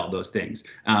consider all those things.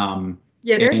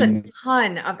 Yeah, there's a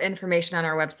ton of information on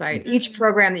our website. Each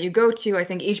program that you go to, I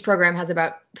think each program has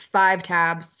about 5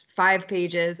 tabs, 5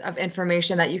 pages of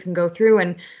information that you can go through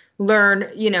and learn,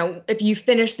 if you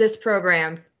finish this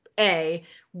program,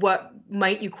 what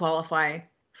might you qualify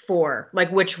for,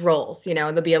 like which roles,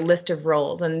 there'll be a list of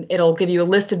roles, and it'll give you a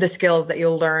list of the skills that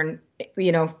you'll learn,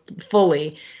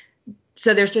 fully.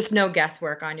 So there's just no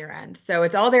guesswork on your end. So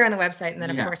it's all there on the website. And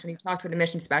then, of course, when you talk to an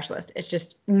admissions specialist, it's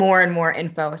just more and more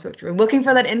info. So if you're looking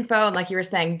for that info, like you were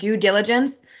saying, due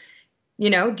diligence,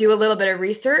 do a little bit of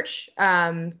research,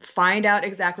 find out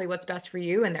exactly what's best for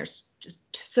you. And there's just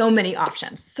so many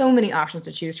options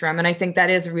to choose from. And I think that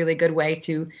is a really good way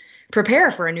to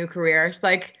prepare for a new career. It's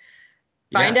like,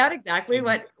 find out exactly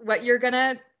what you're going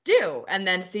to do, and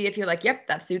then see if you're like, yep,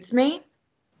 that suits me.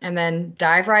 And then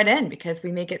dive right in, because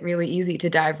we make it really easy to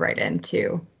dive right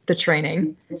into the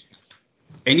training.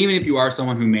 And even if you are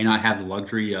someone who may not have the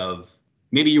luxury of,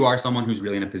 maybe you are someone who's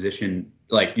really in a position,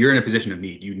 like you're in a position of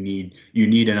need. You need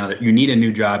a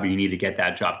new job, or you need to get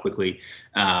that job quickly.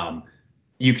 I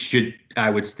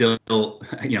would still,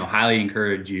 highly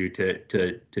encourage you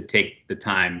to take the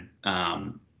time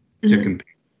to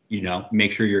compare,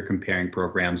 make sure you're comparing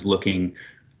programs, looking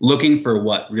for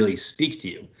what really speaks to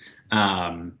you.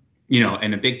 And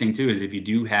a big thing too is if you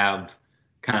do have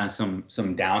kind of some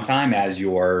downtime as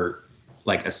you're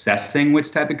like assessing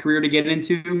which type of career to get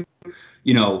into,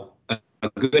 a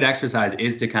good exercise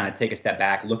is to kind of take a step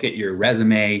back, look at your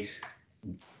resume,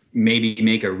 maybe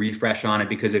make a refresh on it,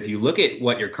 because if you look at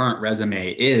what your current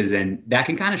resume is, and that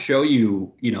can kind of show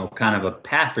you, kind of a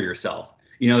path for yourself.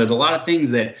 There's a lot of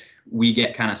things that we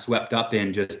get kind of swept up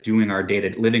in just living our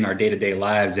day-to-day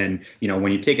lives. And,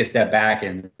 when you take a step back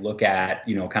and look at,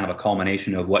 kind of a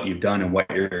culmination of what you've done and what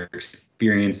your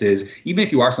experience is, even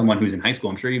if you are someone who's in high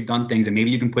school, I'm sure you've done things, and maybe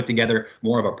you can put together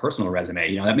more of a personal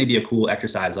resume. That may be a cool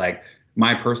exercise, like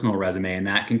my personal resume, and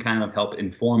that can kind of help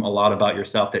inform a lot about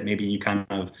yourself that maybe you kind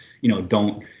of,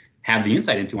 don't have the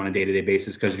insight into on a day-to-day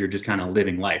basis because you're just kind of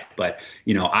living life. But,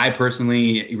 I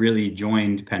personally really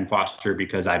joined Penn Foster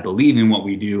because I believe in what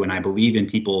we do, and I believe in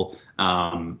people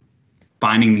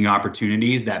finding the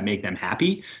opportunities that make them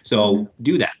happy. So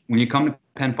do that. When you come to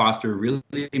Penn Foster, really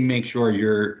make sure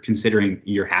you're considering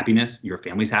your happiness, your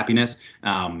family's happiness,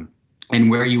 and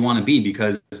where you want to be,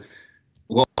 because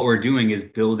what we're doing is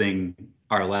building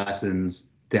our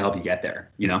lessons to help you get there,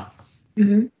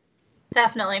 Mm-hmm.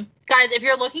 Definitely. Guys, if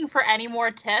you're looking for any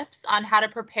more tips on how to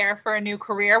prepare for a new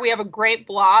career, we have a great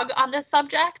blog on this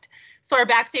subject. So our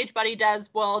Backstage Buddy Des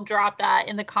will drop that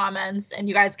in the comments, and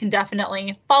you guys can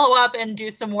definitely follow up and do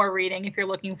some more reading if you're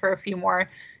looking for a few more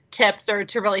tips or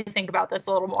to really think about this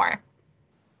a little more.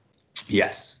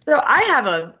 Yes. So I have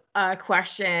a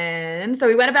question. So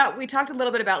we talked a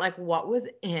little bit about like what was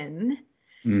in.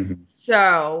 Mm-hmm.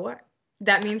 So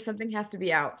that means something has to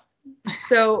be out.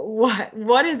 So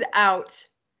what is out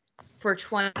for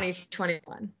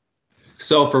 2021?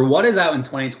 So for what is out in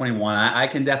 2021, I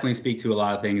can definitely speak to a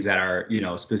lot of things that are,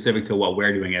 specific to what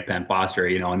we're doing at Penn Foster,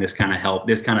 and this kind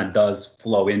of does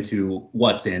flow into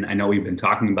what's in. I know we've been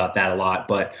talking about that a lot,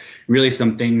 but really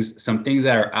some things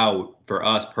that are out for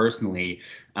us personally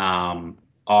are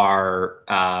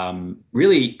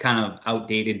really kind of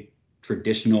outdated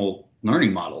traditional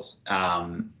learning models.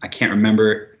 I can't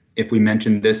remember if we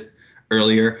mentioned this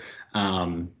earlier,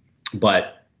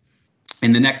 but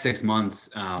in the next 6 months,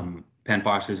 Penn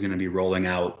Foster is going to be rolling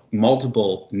out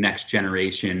multiple next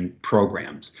generation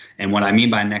programs. And what I mean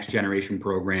by next generation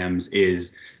programs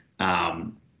is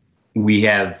we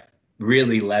have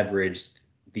really leveraged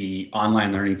the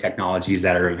online learning technologies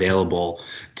that are available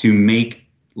to make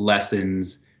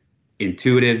lessons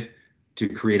intuitive, to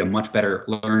create a much better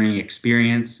learning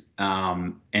experience,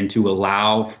 and to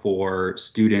allow for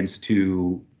students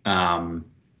to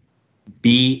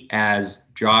be as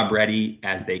job ready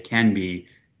as they can be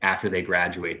after they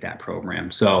graduate that program.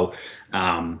 So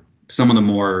some of the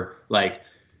more like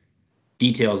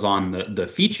details on the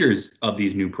features of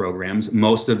these new programs,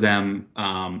 most of them,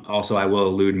 also I will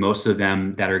allude, most of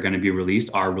them that are going to be released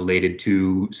are related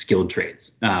to skilled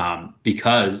trades,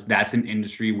 because that's an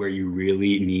industry where you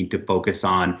really need to focus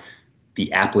on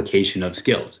the application of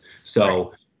skills.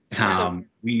 So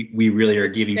we really are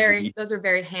giving those are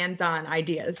very hands-on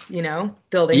ideas,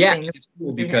 building things. It's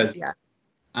cool because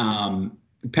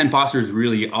Penn Foster has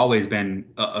really always been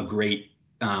a great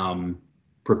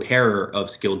preparer of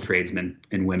skilled tradesmen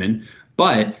and women,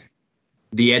 but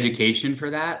the education for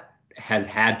that has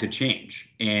had to change.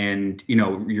 And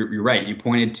you're right. You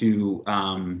pointed to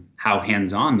how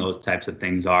hands-on those types of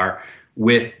things are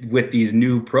with these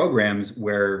new programs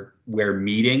where we're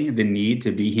meeting the need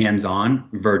to be hands-on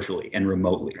virtually and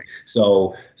remotely.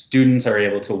 So students are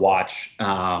able to watch.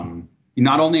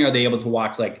 Not only are they able to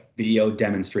watch like video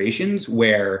demonstrations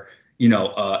where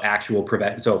actual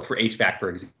so for HVAC, for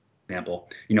example,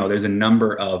 there's a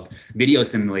number of video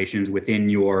simulations within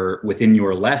your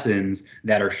lessons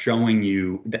that are showing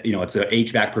you that, it's a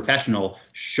HVAC professional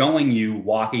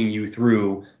walking you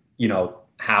through,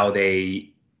 how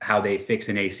they fix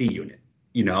an AC unit.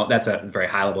 you know, that's a very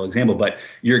high level example, but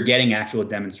you're getting actual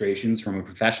demonstrations from a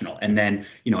professional. And then,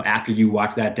 you know, after you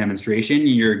watch that demonstration,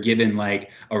 you're given like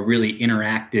a really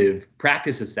interactive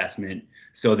practice assessment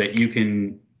so that you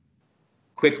can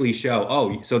quickly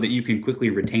so that you can quickly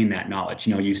retain that knowledge.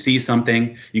 You know, you see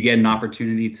something, you get an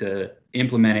opportunity to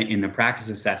implement it in the practice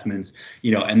assessments,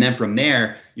 you know, and then from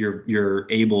there, you're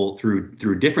able through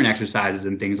different exercises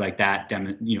and things like that,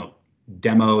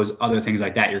 demos, other things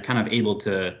like that, you're kind of able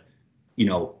to, you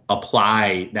know,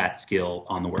 apply that skill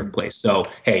on the workplace. So,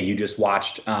 hey, you just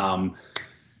watched,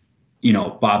 you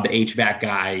know, Bob the HVAC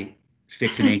guy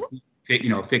fix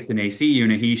an AC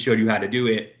unit. He showed you how to do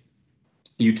it.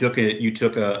 You took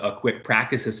a quick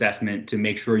practice assessment to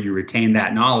make sure you retain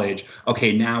that knowledge.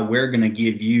 Okay, now we're going to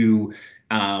give you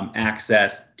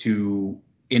access to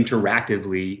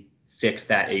interactively fix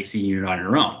that AC unit on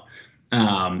your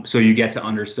own. So you get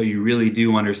to so you really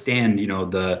do understand, you know,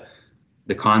 the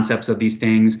concepts of these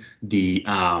things, the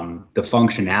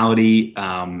functionality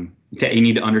that you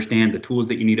need to understand, the tools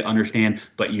that you need to understand,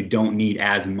 but you don't need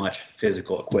as much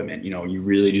physical equipment. You know, you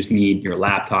really just need your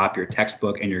laptop, your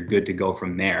textbook, and you're good to go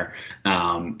from there.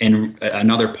 And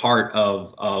another part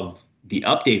of the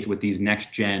updates with these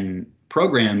next gen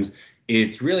programs,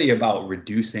 it's really about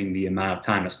reducing the amount of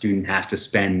time a student has to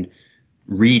spend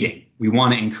reading. We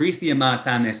want to increase the amount of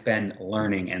time they spend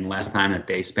learning and less time that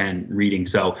they spend reading.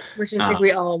 So, which I think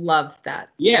we all love that.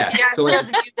 Yeah, so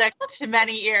that's music to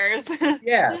many ears.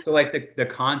 Yeah, so like the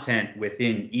content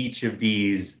within each of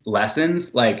these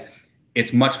lessons, like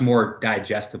it's much more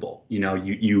digestible. You know,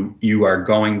 you are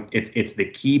going. It's the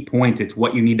key points. It's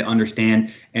what you need to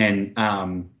understand, and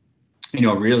you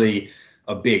know, really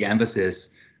a big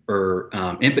emphasis or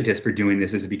impetus for doing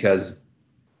this is because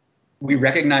we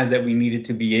recognize that we needed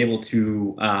to be able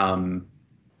to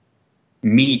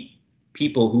meet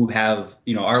people who have,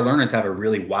 you know, our learners have a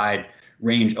really wide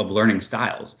range of learning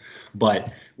styles.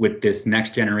 But with these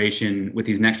next generation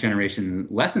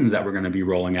lessons that we're going to be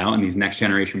rolling out and these next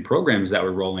generation programs that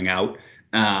we're rolling out,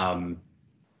 oh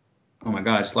my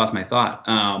God, I just lost my thought.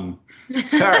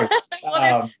 Sorry.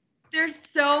 Well, there's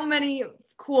so many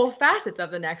cool facets of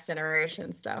the next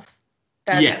generation stuff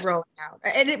that's rolling out.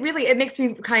 And it makes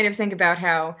me kind of think about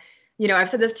how, you know, I've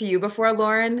said this to you before,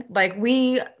 Lauren, like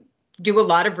we do a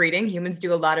lot of reading, humans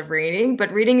do a lot of reading,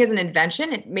 but reading is an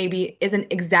invention. It maybe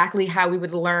isn't exactly how we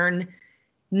would learn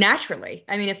naturally.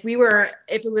 I mean, if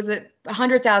it was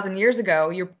 100,000 years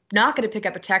ago, you're not going to pick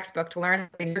up a textbook to learn.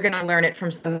 You're going to learn it from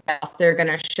someone else. They're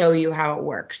going to show you how it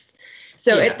works.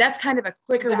 So that's kind of a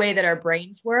quicker way that our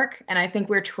brains work. And I think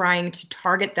we're trying to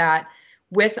target that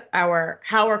with how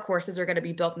our courses are going to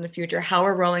be built in the future, how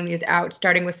we're rolling these out,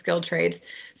 starting with skilled trades.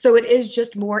 So it is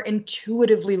just more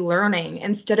intuitively learning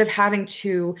instead of having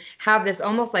to have this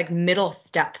almost like middle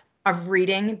step of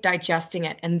reading, digesting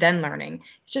it, and then learning.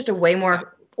 It's just a way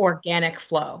more organic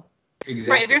flow.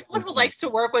 Exactly. Right. If you're someone who likes to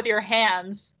work with your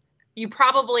hands, you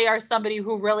probably are somebody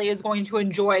who really is going to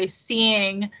enjoy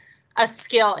seeing a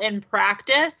skill in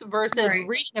practice versus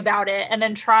reading about it and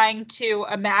then trying to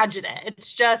imagine it.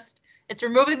 It's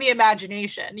removing the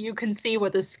imagination. You can see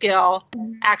what the skill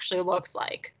actually looks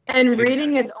like. And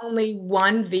reading is only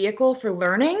one vehicle for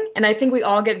learning. And I think we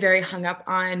all get very hung up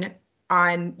on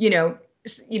you know,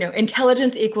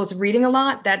 intelligence equals reading a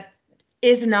lot. That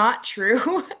is not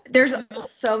true. There's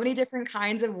so many different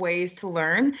kinds of ways to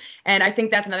learn. And I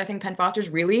think that's another thing Penn Foster's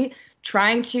really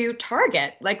trying to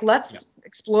target. Like, let's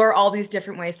explore all these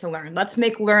different ways to learn. Let's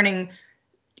make learning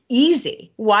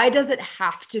easy. Why does it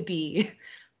have to be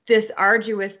this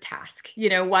arduous task? You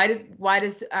know, why do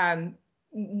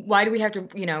we have to,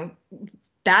 you know,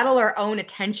 battle our own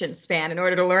attention span in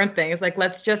order to learn things? Like,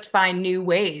 let's just find new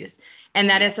ways. And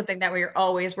that is something that we're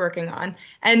always working on.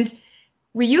 And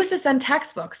we used to send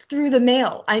textbooks through the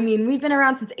mail. I mean, we've been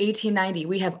around since 1890.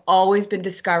 We have always been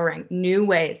discovering new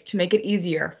ways to make it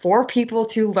easier for people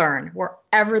to learn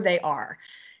wherever they are.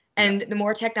 And the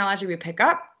more technology we pick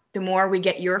up, the more we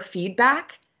get your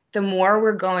feedback, the more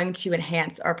we're going to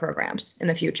enhance our programs in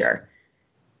the future.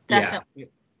 Definitely.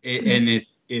 And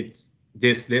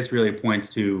this really points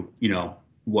to, you know,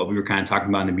 what we were kind of talking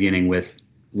about in the beginning with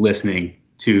listening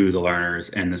to the learners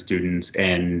and the students,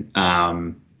 and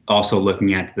also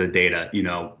looking at the data. You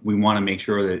know, we want to make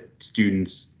sure that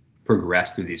students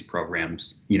progress through these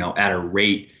programs, you know, at a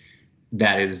rate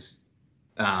that is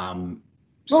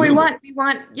we want you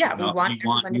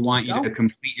to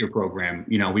complete your program.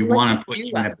 You know, we want to put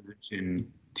you in a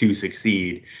position to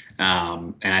succeed.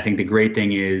 And I think the great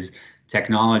thing is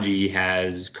technology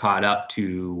has caught up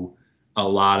to a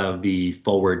lot of the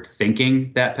forward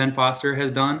thinking that Penn Foster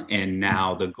has done. And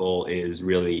now the goal is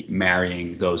really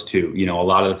marrying those two. You know, a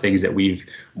lot of the things that we've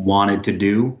wanted to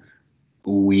do,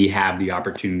 we have the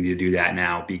opportunity to do that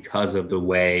now because of the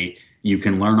way you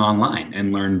can learn online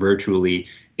and learn virtually,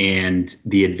 and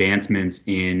the advancements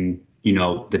in, you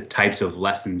know, the types of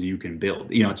lessons you can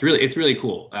build. You know, it's really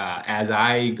cool. As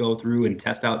I go through and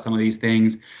test out some of these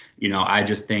things, you know, I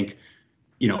just think,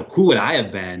 you know, who would I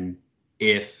have been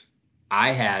if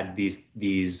I had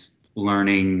these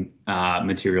learning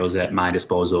materials at my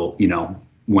disposal, you know,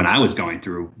 when I was going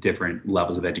through different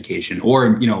levels of education?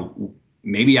 Or, you know,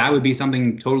 maybe I would be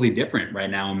something totally different right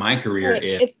now in my career.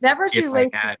 It's never too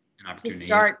late to to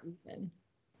start, Ethan.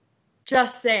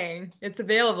 Just saying, it's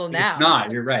available now. It's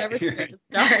not, you're right. Never too late to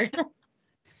start.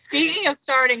 Speaking of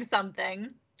starting something,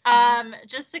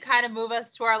 just to kind of move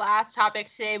us to our last topic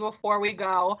today before we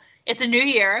go, it's a new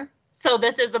year. So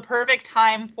this is the perfect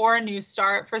time for a new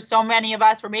start for so many of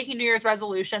us. We're making New Year's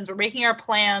resolutions. We're making our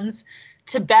plans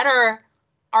to better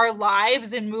our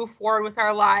lives and move forward with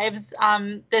our lives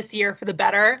this year for the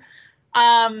better.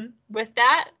 With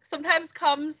that sometimes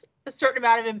comes a certain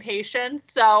amount of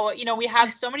impatience. So, you know, we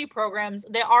have so many programs.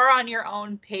 They are on your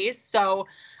own pace. So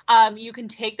you can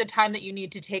take the time that you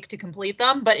need to take to complete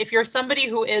them. But if you're somebody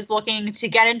who is looking to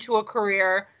get into a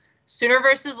career sooner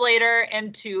versus later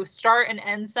and to start and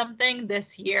end something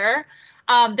this year,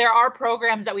 there are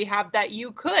programs that we have that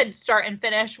you could start and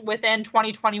finish within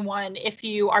 2021 if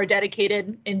you are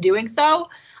dedicated in doing so.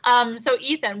 So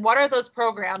Ethan, what are those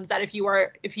programs that if you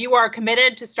are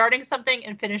committed to starting something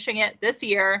and finishing it this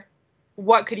year,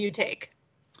 what could you take?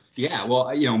 Yeah,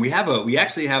 well, you know, we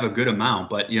actually have a good amount,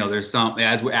 but, you know, there's some,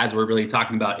 as we're really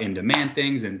talking about in demand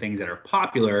things and things that are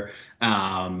popular,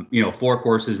 you know, 4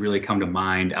 courses really come to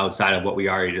mind outside of what we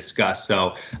already discussed.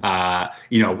 So,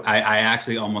 you know, I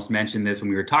actually almost mentioned this when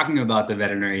we were talking about the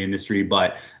veterinary industry,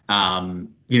 but,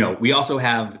 you know, we also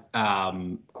have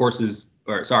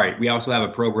we also have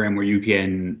a program where you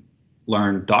can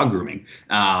learn dog grooming.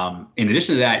 In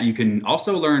addition to that, you can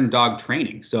also learn dog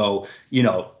training. So, you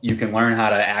know, you can learn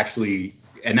how to actually,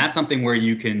 and that's something where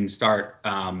you can start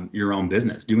your own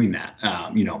business doing that.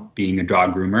 You know, being a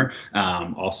dog groomer,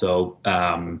 also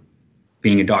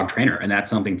being a dog trainer. And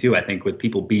that's something too, I think, with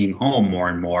people being home more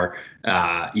and more,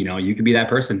 you know, you could be that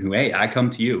person who, hey, I come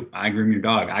to you, I groom your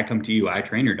dog, I come to you, I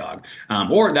train your dog.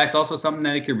 Or that's also something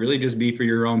that it could really just be for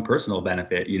your own personal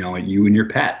benefit, you know, you and your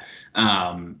pet.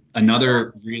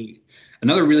 Another really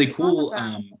cool,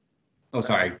 oh,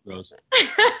 sorry, Rose.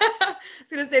 I was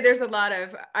going to say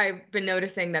I've been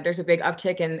noticing that there's a big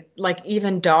uptick in like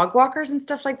even dog walkers and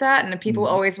stuff like that. And people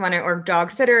always want to, or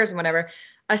dog sitters and whatever,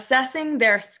 assessing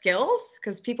their skills,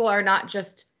 because people are not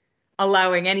just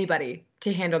allowing anybody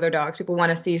to handle their dogs. People want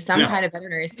to see some kind of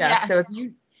veterinary stuff. Yeah. So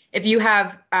if you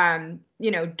have,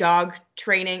 you know, dog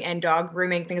training and dog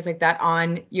grooming, things like that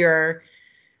on your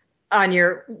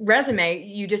resume,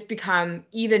 you just become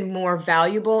even more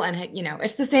valuable. And, you know,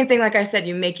 it's the same thing. Like I said,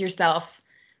 you make yourself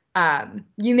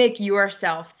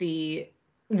the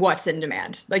what's in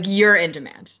demand, like you're in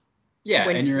demand. Yeah.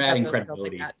 And you're adding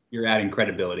credibility. Like you're adding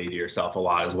credibility to yourself a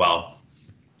lot as well.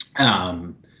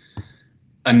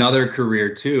 Another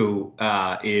career too,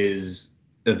 is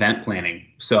event planning.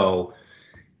 So,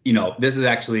 you know, this is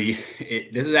actually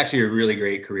a really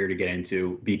great career to get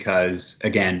into because,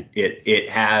 again, it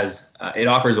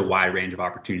offers a wide range of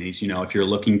opportunities. You know, if you're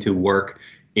looking to work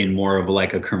in more of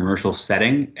like a commercial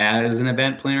setting as an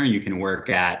event planner, you can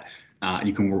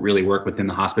really work within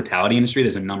the hospitality industry.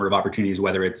 There's a number of opportunities,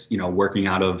 whether it's, you know, working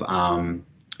out of,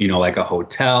 you know, like a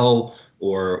hotel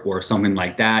or something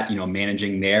like that, you know,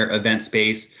 managing their event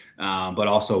space. But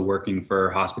also working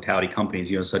for hospitality companies,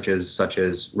 you know, such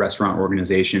as restaurant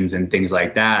organizations and things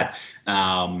like that.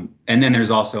 And then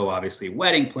there's also obviously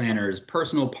wedding planners,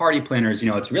 personal party planners. You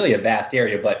know, it's really a vast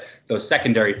area, but those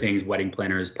secondary things, wedding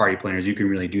planners, party planners, you can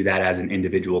really do that as an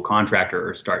individual contractor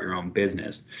or start your own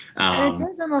business. And it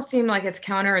does almost seem like it's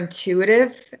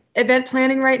counterintuitive event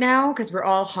planning right now because we're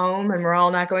all home and we're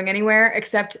all not going anywhere,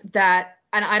 except that,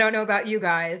 and I don't know about you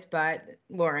guys, but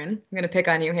Lauren, I'm going to pick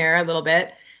on you here a little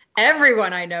bit.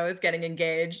 Everyone I know is getting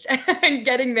engaged and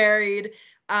getting married.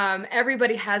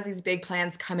 Everybody has these big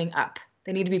plans coming up.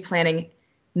 They need to be planning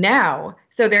now.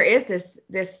 So there is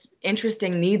this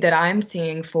interesting need that I'm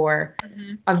seeing for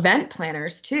event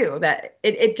planners too, that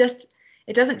it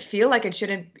doesn't feel like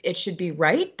it should be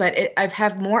right, but I've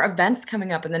have more events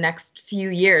coming up in the next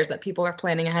few years that people are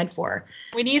planning ahead for.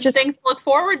 We need things to look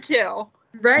forward to.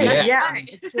 Right. Yeah,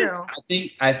 it's true.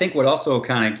 I think what also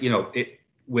kind of, you know,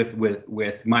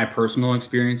 with my personal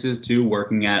experiences too,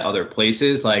 working at other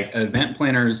places, like event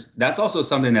planners, that's also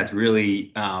something that's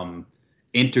really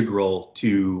integral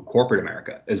to corporate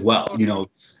America as well. You know,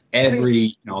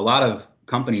 a lot of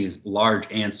companies, large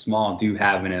and small, do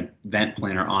have an event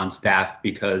planner on staff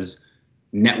because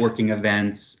networking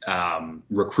events,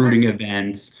 recruiting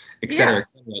events, et cetera, et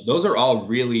cetera, those are all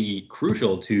really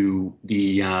crucial to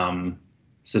the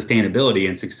sustainability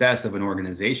and success of an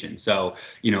organization. So,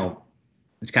 you know,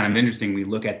 it's kind of interesting. We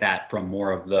look at that from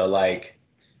more of the like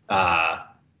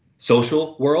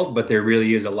social world, but there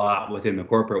really is a lot within the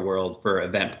corporate world for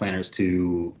event planners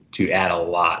to add a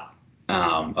lot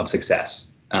of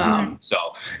success. So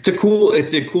it's a cool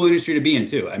industry to be in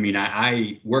too. I mean,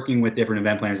 I working with different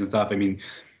event planners and stuff. I mean,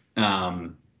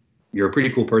 you're a pretty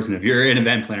cool person. If you're an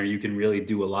event planner, you can really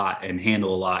do a lot and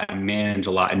handle a lot and manage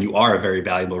a lot, and you are a very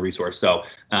valuable resource. So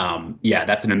yeah,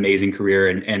 that's an amazing career.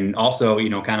 And also, you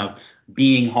know, kind of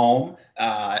being home,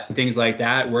 things like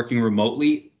that, working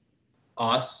remotely.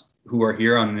 Us who are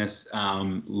here on this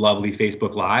lovely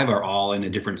Facebook Live are all in a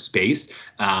different space.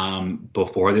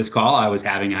 Before this call, I was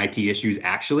having IT issues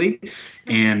actually,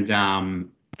 and a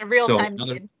real-time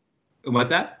need. What's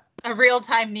that? A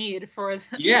real-time need for the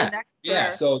next career.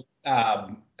 Yeah. So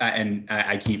and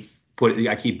I keep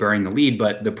burying the lead,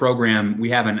 but the program, we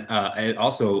have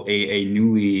also a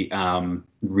newly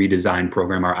redesigned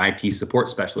program, our IT support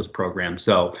specialist program.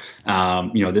 So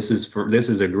you know, this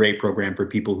is a great program for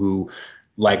people who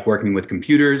like working with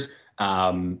computers,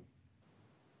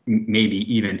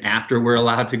 maybe even after we're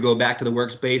allowed to go back to the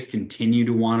workspace, continue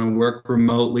to want to work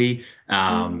remotely. You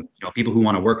know, people who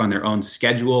want to work on their own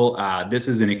schedule. This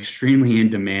is an extremely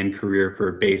in-demand career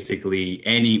for basically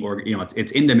any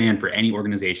it's in demand for any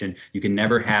organization. You can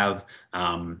never have,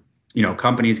 you know,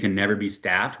 companies can never be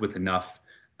staffed with enough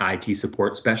IT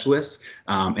support specialists.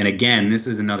 And again, this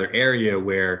is another area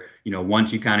where, you know,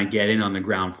 once you kind of get in on the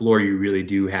ground floor, you really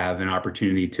do have an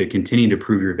opportunity to continue to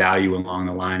prove your value along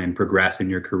the line and progress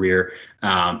in your career.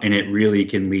 And it really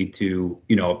can lead to,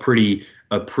 you know, a pretty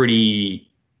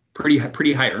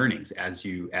high earnings as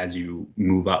you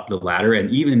move up the ladder, and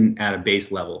even at a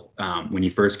base level when you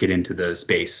first get into the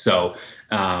space. So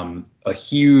a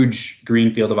huge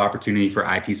greenfield of opportunity for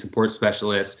IT support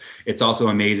specialists. It's also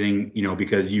amazing, you know,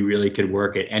 because you really could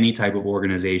work at any type of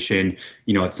organization.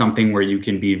 You know, it's something where you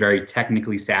can be very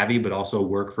technically savvy, but also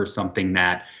work for something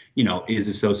that, you know, is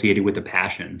associated with a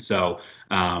passion. So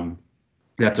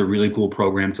that's a really cool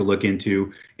program to look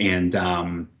into, and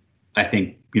I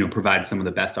think, you know, provide some of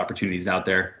the best opportunities out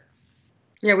there.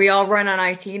 Yeah, we all run on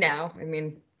IT now. I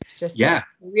mean, it's just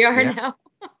we are now.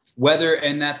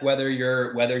 whether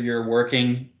you're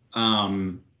working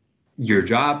your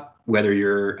job, whether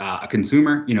you're a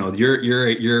consumer, you know,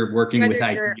 you're working with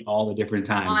IT all the different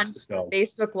times. On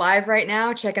Facebook Live right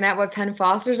now, checking out what Penn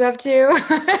Foster's up to.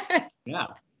 Yeah,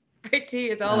 IT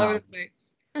is all over the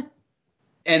place.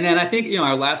 And then I think, you know,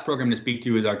 our last program to speak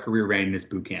to is our Career Readiness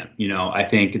Bootcamp. You know, I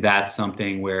think that's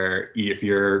something where if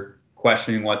you're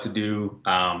questioning what to do,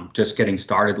 just getting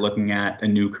started looking at a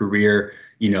new career,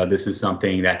 you know, this is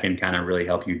something that can kind of really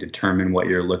help you determine what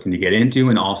you're looking to get into,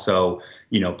 and also,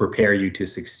 you know, prepare you to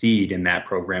succeed in that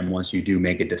program once you do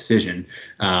make a decision.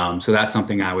 So that's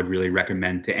something I would really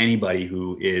recommend to anybody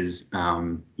who is,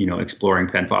 you know, exploring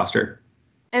Penn Foster.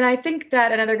 And I think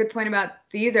that another good point about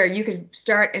these are you could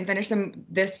start and finish them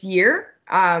this year.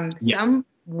 Some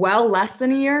well less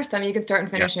than a year. Some you can start and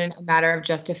finish in a matter of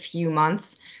just a few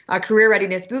months. Career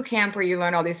Readiness Bootcamp, where you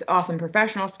learn all these awesome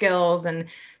professional skills and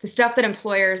the stuff that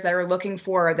employers that are looking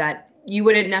for that you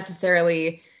wouldn't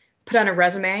necessarily put on a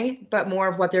resume, but more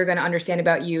of what they're going to understand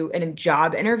about you in a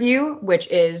job interview, which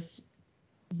is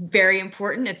very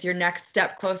important. It's your next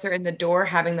step closer in the door,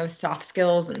 having those soft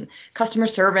skills and customer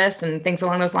service and things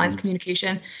along those lines,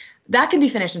 communication. That can be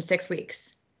finished in 6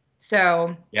 weeks.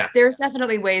 So there's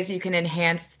definitely ways you can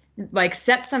enhance, like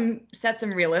set some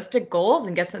realistic goals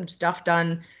and get some stuff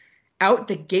done out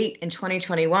the gate in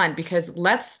 2021, because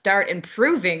let's start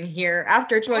improving here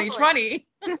after 2020.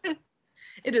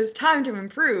 It is time to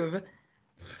improve.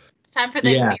 It's time for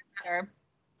things to get better.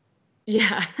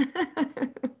 Yeah.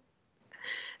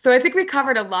 So I think we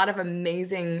covered a lot of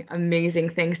amazing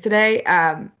things today.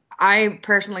 I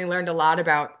personally learned a lot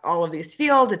about all of these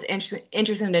fields. It's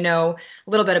interesting to know a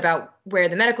little bit about where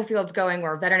the medical field's going,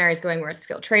 where veterinary is going, where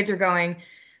skilled trades are going.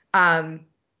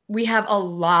 We have a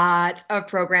lot of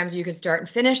programs you can start and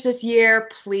finish this year.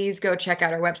 Please go check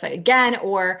out our website again,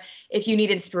 or if you need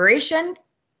inspiration,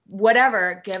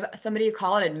 whatever, give somebody a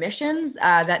call at admissions.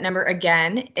 That number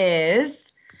again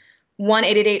is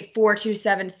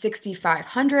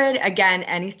 1-888-427-6500. Again,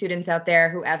 any students out there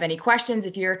who have any questions,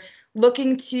 if you're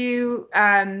looking to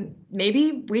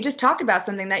maybe we just talked about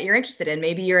something that you're interested in.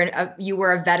 Maybe you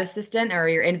were a vet assistant or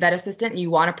you're in vet assistant and you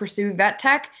want to pursue vet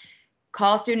tech.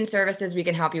 Call student services. We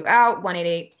can help you out.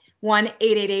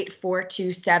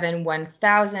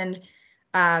 1-888-427-1000.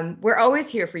 We're always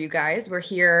here for you guys. We're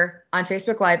here on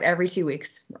Facebook Live every 2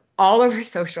 weeks, all over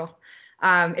social.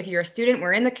 If you're a student,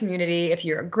 we're in the community. If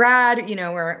you're a grad,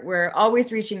 we're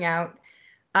always reaching out.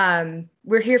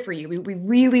 We're here for you. We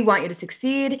really want you to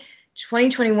succeed.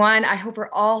 2021, I hope we're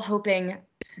all hoping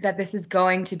that this is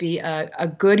going to be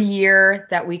a good year,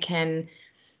 that we can,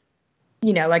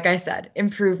 like I said,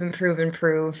 improve,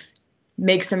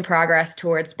 make some progress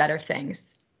towards better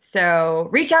things. So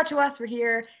reach out to us. We're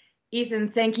here. Ethan,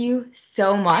 thank you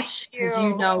so much, because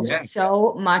you know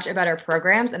so much about our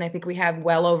programs, and I think we have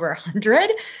well over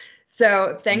 100.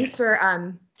 So thanks for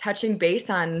touching base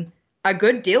on a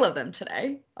good deal of them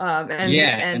today.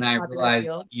 And I realized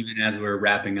even as we're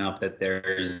wrapping up that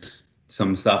there's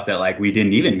some stuff that we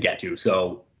didn't even get to.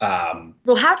 So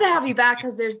we'll have to have you back,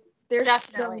 because there's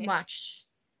so much.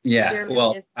 Yeah.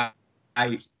 Well,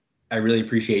 I really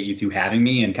appreciate you two having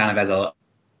me, and kind of as a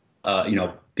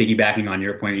piggybacking on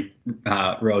your point,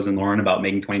 Rose and Lauren, about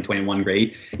making 2021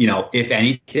 great. If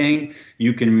anything,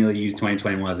 you can really use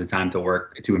 2021 as a time to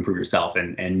work to improve yourself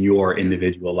and your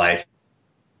individual life.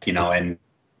 And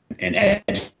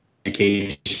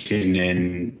education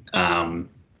and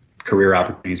career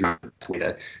opportunities are the way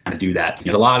to kind of do that.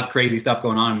 There's a lot of crazy stuff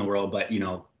going on in the world, but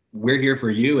we're here for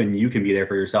you, and you can be there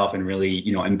for yourself and really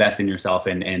invest in yourself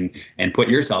and put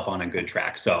yourself on a good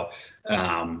track. So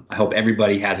I hope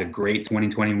everybody has a great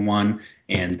 2021,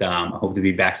 and I hope to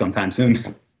be back sometime soon.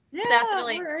 Yeah,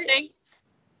 definitely. Right. Thanks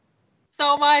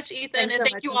so much, Ethan, and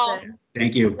thank you all.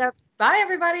 Thank you. Bye,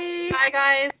 everybody. Bye,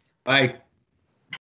 guys. Bye.